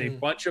 There is a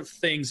bunch of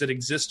things that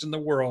exist in the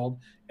world,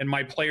 and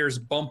my players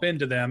bump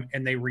into them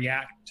and they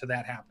react to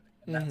that happening.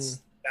 And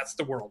that's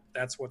the world.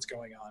 That's what's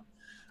going on.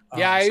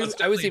 Yeah,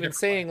 I was even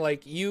saying,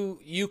 like,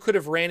 you could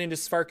have ran into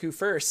Svarku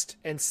first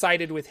and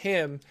sided with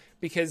him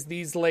because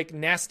these, like,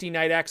 nasty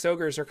Night Axe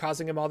Ogres are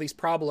causing him all these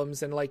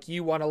problems, and, like,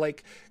 you want to,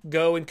 like,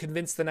 go and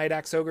convince the Night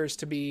Axe Ogres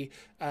to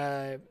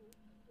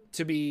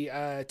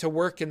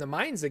work in the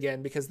mines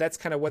again, because that's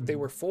kind of what they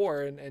were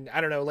for. And I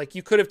don't know, like,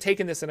 you could have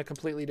taken this in a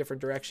completely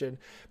different direction.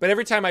 But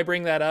every time I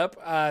bring that up,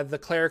 the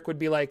cleric would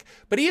be like,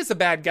 but he is a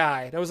bad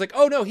guy. And I was like,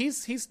 oh no,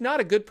 he's not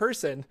a good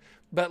person.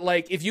 But,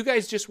 like, if you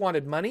guys just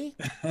wanted money,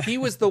 he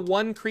was the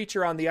one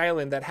creature on the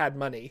island that had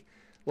money.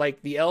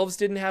 Like, the elves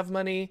didn't have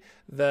money.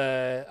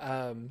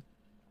 The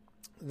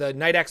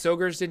Night Axe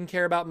Ogres didn't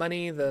care about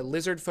money. The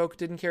lizard folk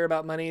didn't care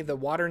about money. The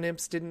water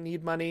nymphs didn't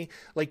need money.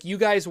 Like, you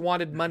guys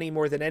wanted money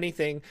more than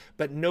anything,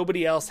 but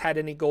nobody else had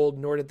any gold,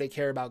 nor did they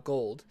care about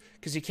gold.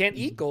 Because you can't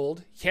eat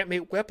gold. You can't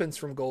make weapons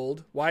from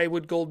gold. Why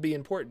would gold be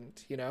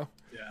important, you know?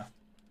 Yeah.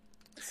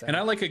 So. And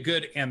I like a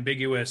good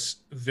ambiguous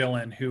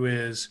villain who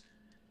is...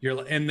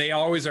 and they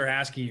always are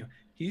asking you,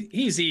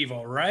 he's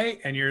evil, right?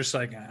 And you're just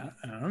like, I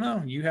don't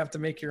know. You have to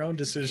make your own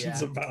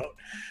decisions about,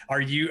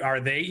 are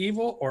they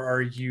evil, or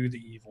are you the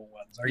evil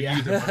ones? Are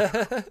you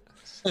the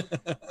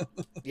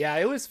Yeah,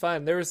 it was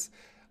fun. There was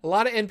a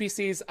lot of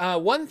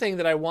NPCs. One thing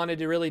that I wanted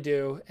to really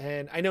do,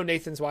 and I know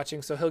Nathan's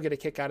watching, so he'll get a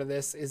kick out of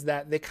this, is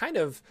that they kind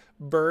of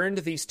burned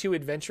these two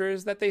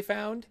adventurers that they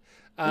found,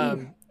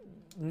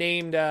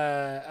 named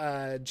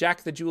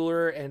Jack the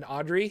Jeweler and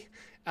Audrey.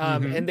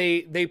 And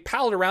they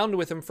palled around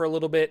with him for a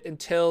little bit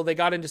until they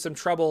got into some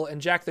trouble,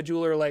 and Jack the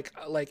Jeweler like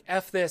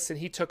F this, and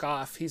he took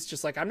off. He's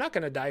just like, I'm not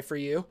going to die for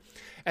you.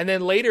 And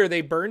then later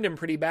they burned him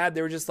pretty bad.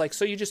 They were just like,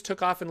 so you just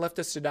took off and left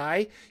us to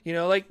die? You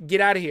know, like, get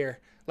out of here.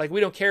 Like, we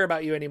don't care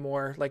about you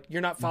anymore. Like,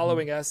 you're not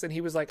following us. And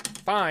he was like,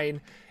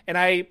 fine. And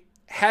I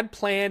had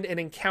planned an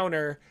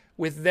encounter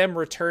with them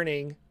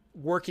returning,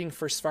 working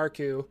for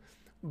Svarku,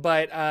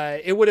 but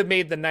it would have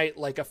made the night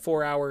like a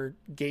 4-hour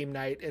game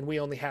night, and we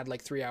only had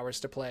like 3 hours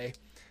to play.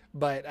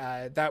 But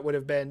that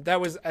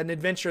was an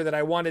adventure that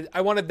I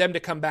wanted them to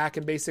come back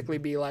and basically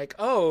be like,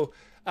 oh,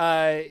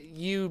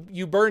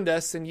 you burned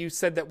us, and you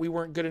said that we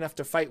weren't good enough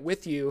to fight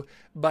with you,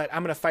 but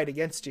I'm going to fight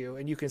against you,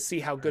 and you can see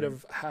how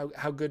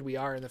good we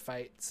are in the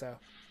fight. So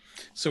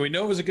we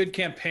know it was a good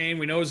campaign.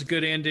 We know it was a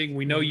good ending.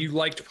 We know you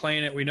liked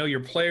playing it. We know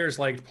your players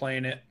liked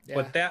playing it. Yeah.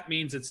 But that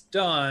means it's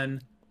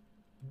done.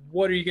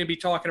 What are you going to be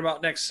talking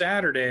about next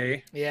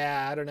Saturday?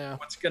 Yeah, I don't know.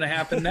 What's going to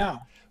happen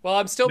now? Well,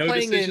 I'm still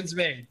playing made.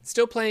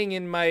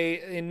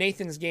 in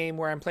Nathan's game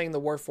where I'm playing the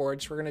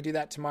Warforged. We're going to do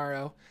that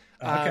tomorrow.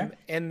 Okay.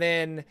 And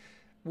then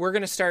we're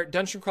going to start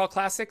Dungeon Crawl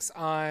Classics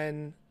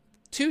on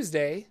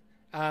Tuesday.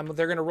 They're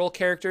going to roll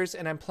characters,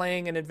 and I'm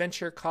playing an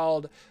adventure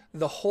called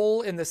The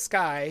Hole in the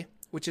Sky,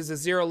 which is a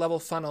 0-level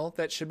funnel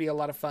that should be a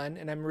lot of fun,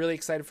 and I'm really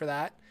excited for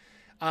that.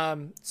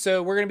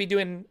 So we're going to be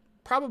doing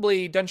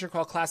probably Dungeon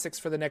Crawl Classics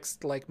for the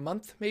next like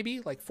month, maybe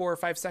like 4 or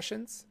 5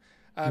 sessions.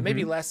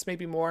 Maybe less,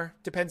 maybe more.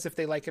 Depends if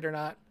they like it or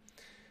not.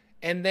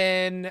 And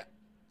then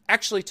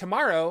actually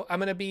tomorrow I'm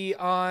going to be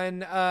on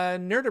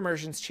Nerd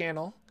Immersion's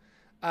channel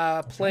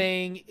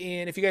playing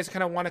in, if you guys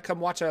kind of want to come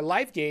watch a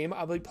live game,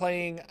 I'll be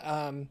playing,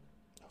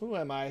 who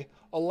am I?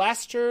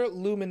 Alaster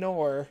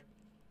Luminor,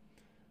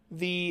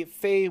 the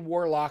Fey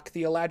Warlock,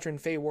 the Eladrin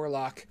Fey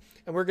Warlock.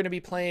 And we're going to be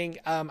playing,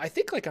 I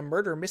think like a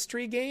murder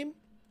mystery game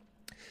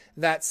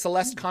that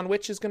Celeste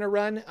Conwitch is going to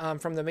run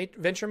from the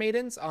Venture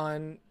Maidens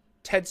on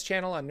Ted's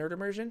channel on Nerd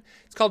Immersion.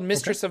 It's called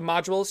Mistress of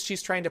Modules.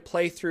 She's trying to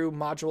play through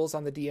modules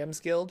on the DM's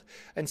Guild.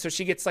 And so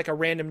she gets like a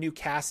random new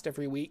cast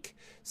every week.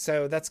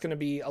 So that's going to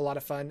be a lot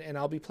of fun. And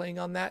I'll be playing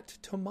on that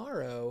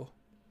tomorrow.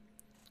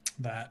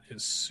 That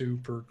is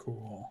super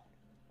cool.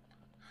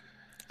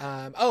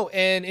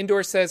 And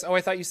Indoor says,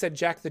 I thought you said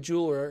Jack the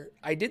Jeweler.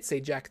 I did say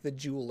Jack the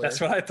Jeweler. That's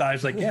what I thought. I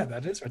was like, yeah,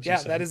 that is what you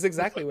said. Yeah, that is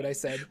exactly what I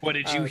said. What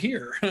did you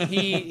hear?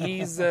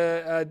 He's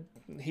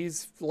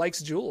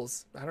likes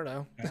jewels. I don't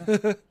know.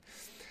 Yeah.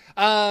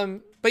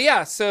 But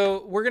yeah,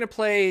 so we're going to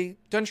play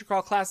Dungeon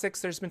Crawl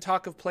Classics. There's been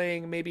talk of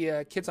playing maybe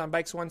a Kids on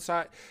Bikes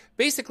one-shot.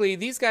 Basically,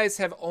 these guys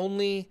have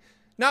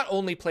not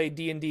only played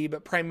D&D,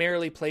 but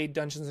primarily played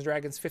Dungeons &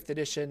 Dragons 5th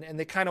edition, and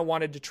they kind of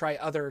wanted to try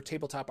other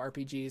tabletop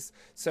RPGs.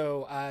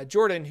 So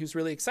Jordan, who's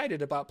really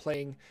excited about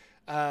playing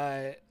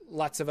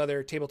lots of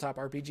other tabletop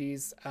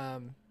RPGs,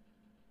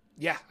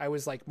 yeah, I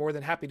was like more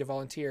than happy to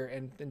volunteer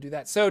and do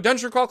that. So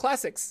Dungeon Crawl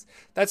Classics,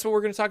 that's what we're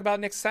going to talk about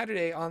next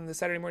Saturday on the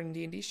Saturday Morning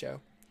D&D show.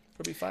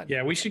 It'll be fun.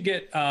 Yeah, we should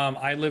get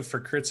I Live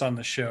for Crits on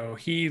the show.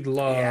 He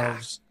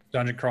loves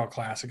Dungeon Crawl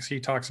Classics. He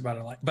talks about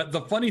it a lot. But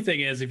the funny thing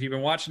is, if you've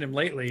been watching him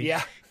lately,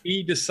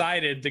 he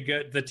decided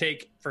to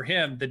take for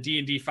him the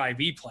D&D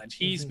 5e plunge.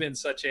 He's been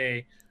such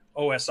a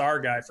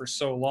OSR guy for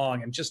so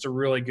long, and just a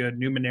really good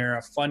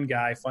Numenera, fun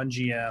guy, fun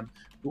GM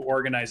who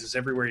organizes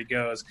everywhere he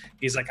goes.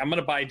 He's like, I'm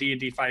going to buy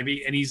D&D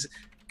 5e, and he's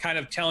kind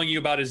of telling you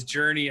about his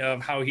journey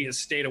of how he has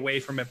stayed away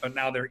from it, but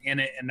now they're in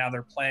it and now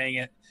they're playing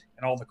it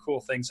and all the cool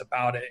things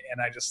about it.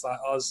 And I just thought,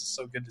 oh, this is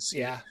so good to see.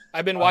 Yeah.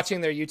 I've been watching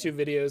their YouTube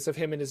videos of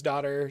him and his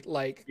daughter,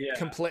 like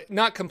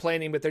not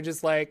complaining, but they're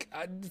just like,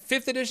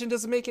 5th edition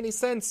doesn't make any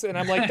sense. And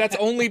I'm like, that's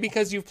only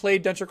because you've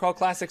played Dungeon Crawl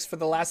Classics for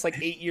the last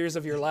like 8 years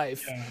of your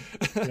life.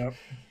 Yep.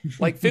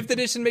 Like 5th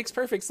edition makes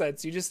perfect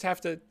sense. You just have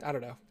to, I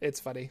don't know.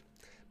 It's funny.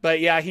 But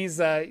yeah, he's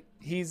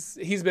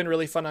been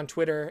really fun on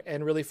Twitter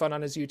and really fun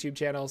on his YouTube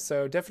channel.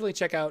 So definitely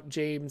check out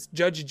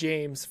Judge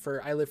James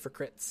for I Live for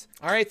Crits.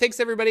 All right,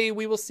 thanks everybody.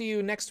 We will see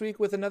you next week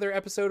with another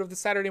episode of the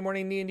Saturday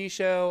Morning D&D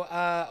show.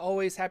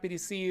 Always happy to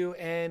see you.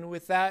 And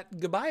with that,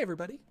 goodbye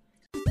everybody.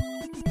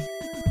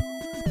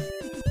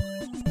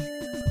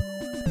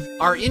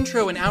 Our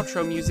intro and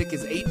outro music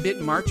is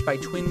 8-Bit March by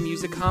Twin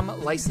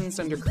Musicom, licensed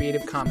under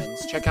Creative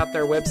Commons. Check out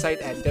their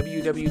website at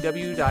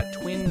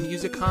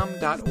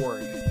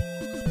www.twinmusicom.org.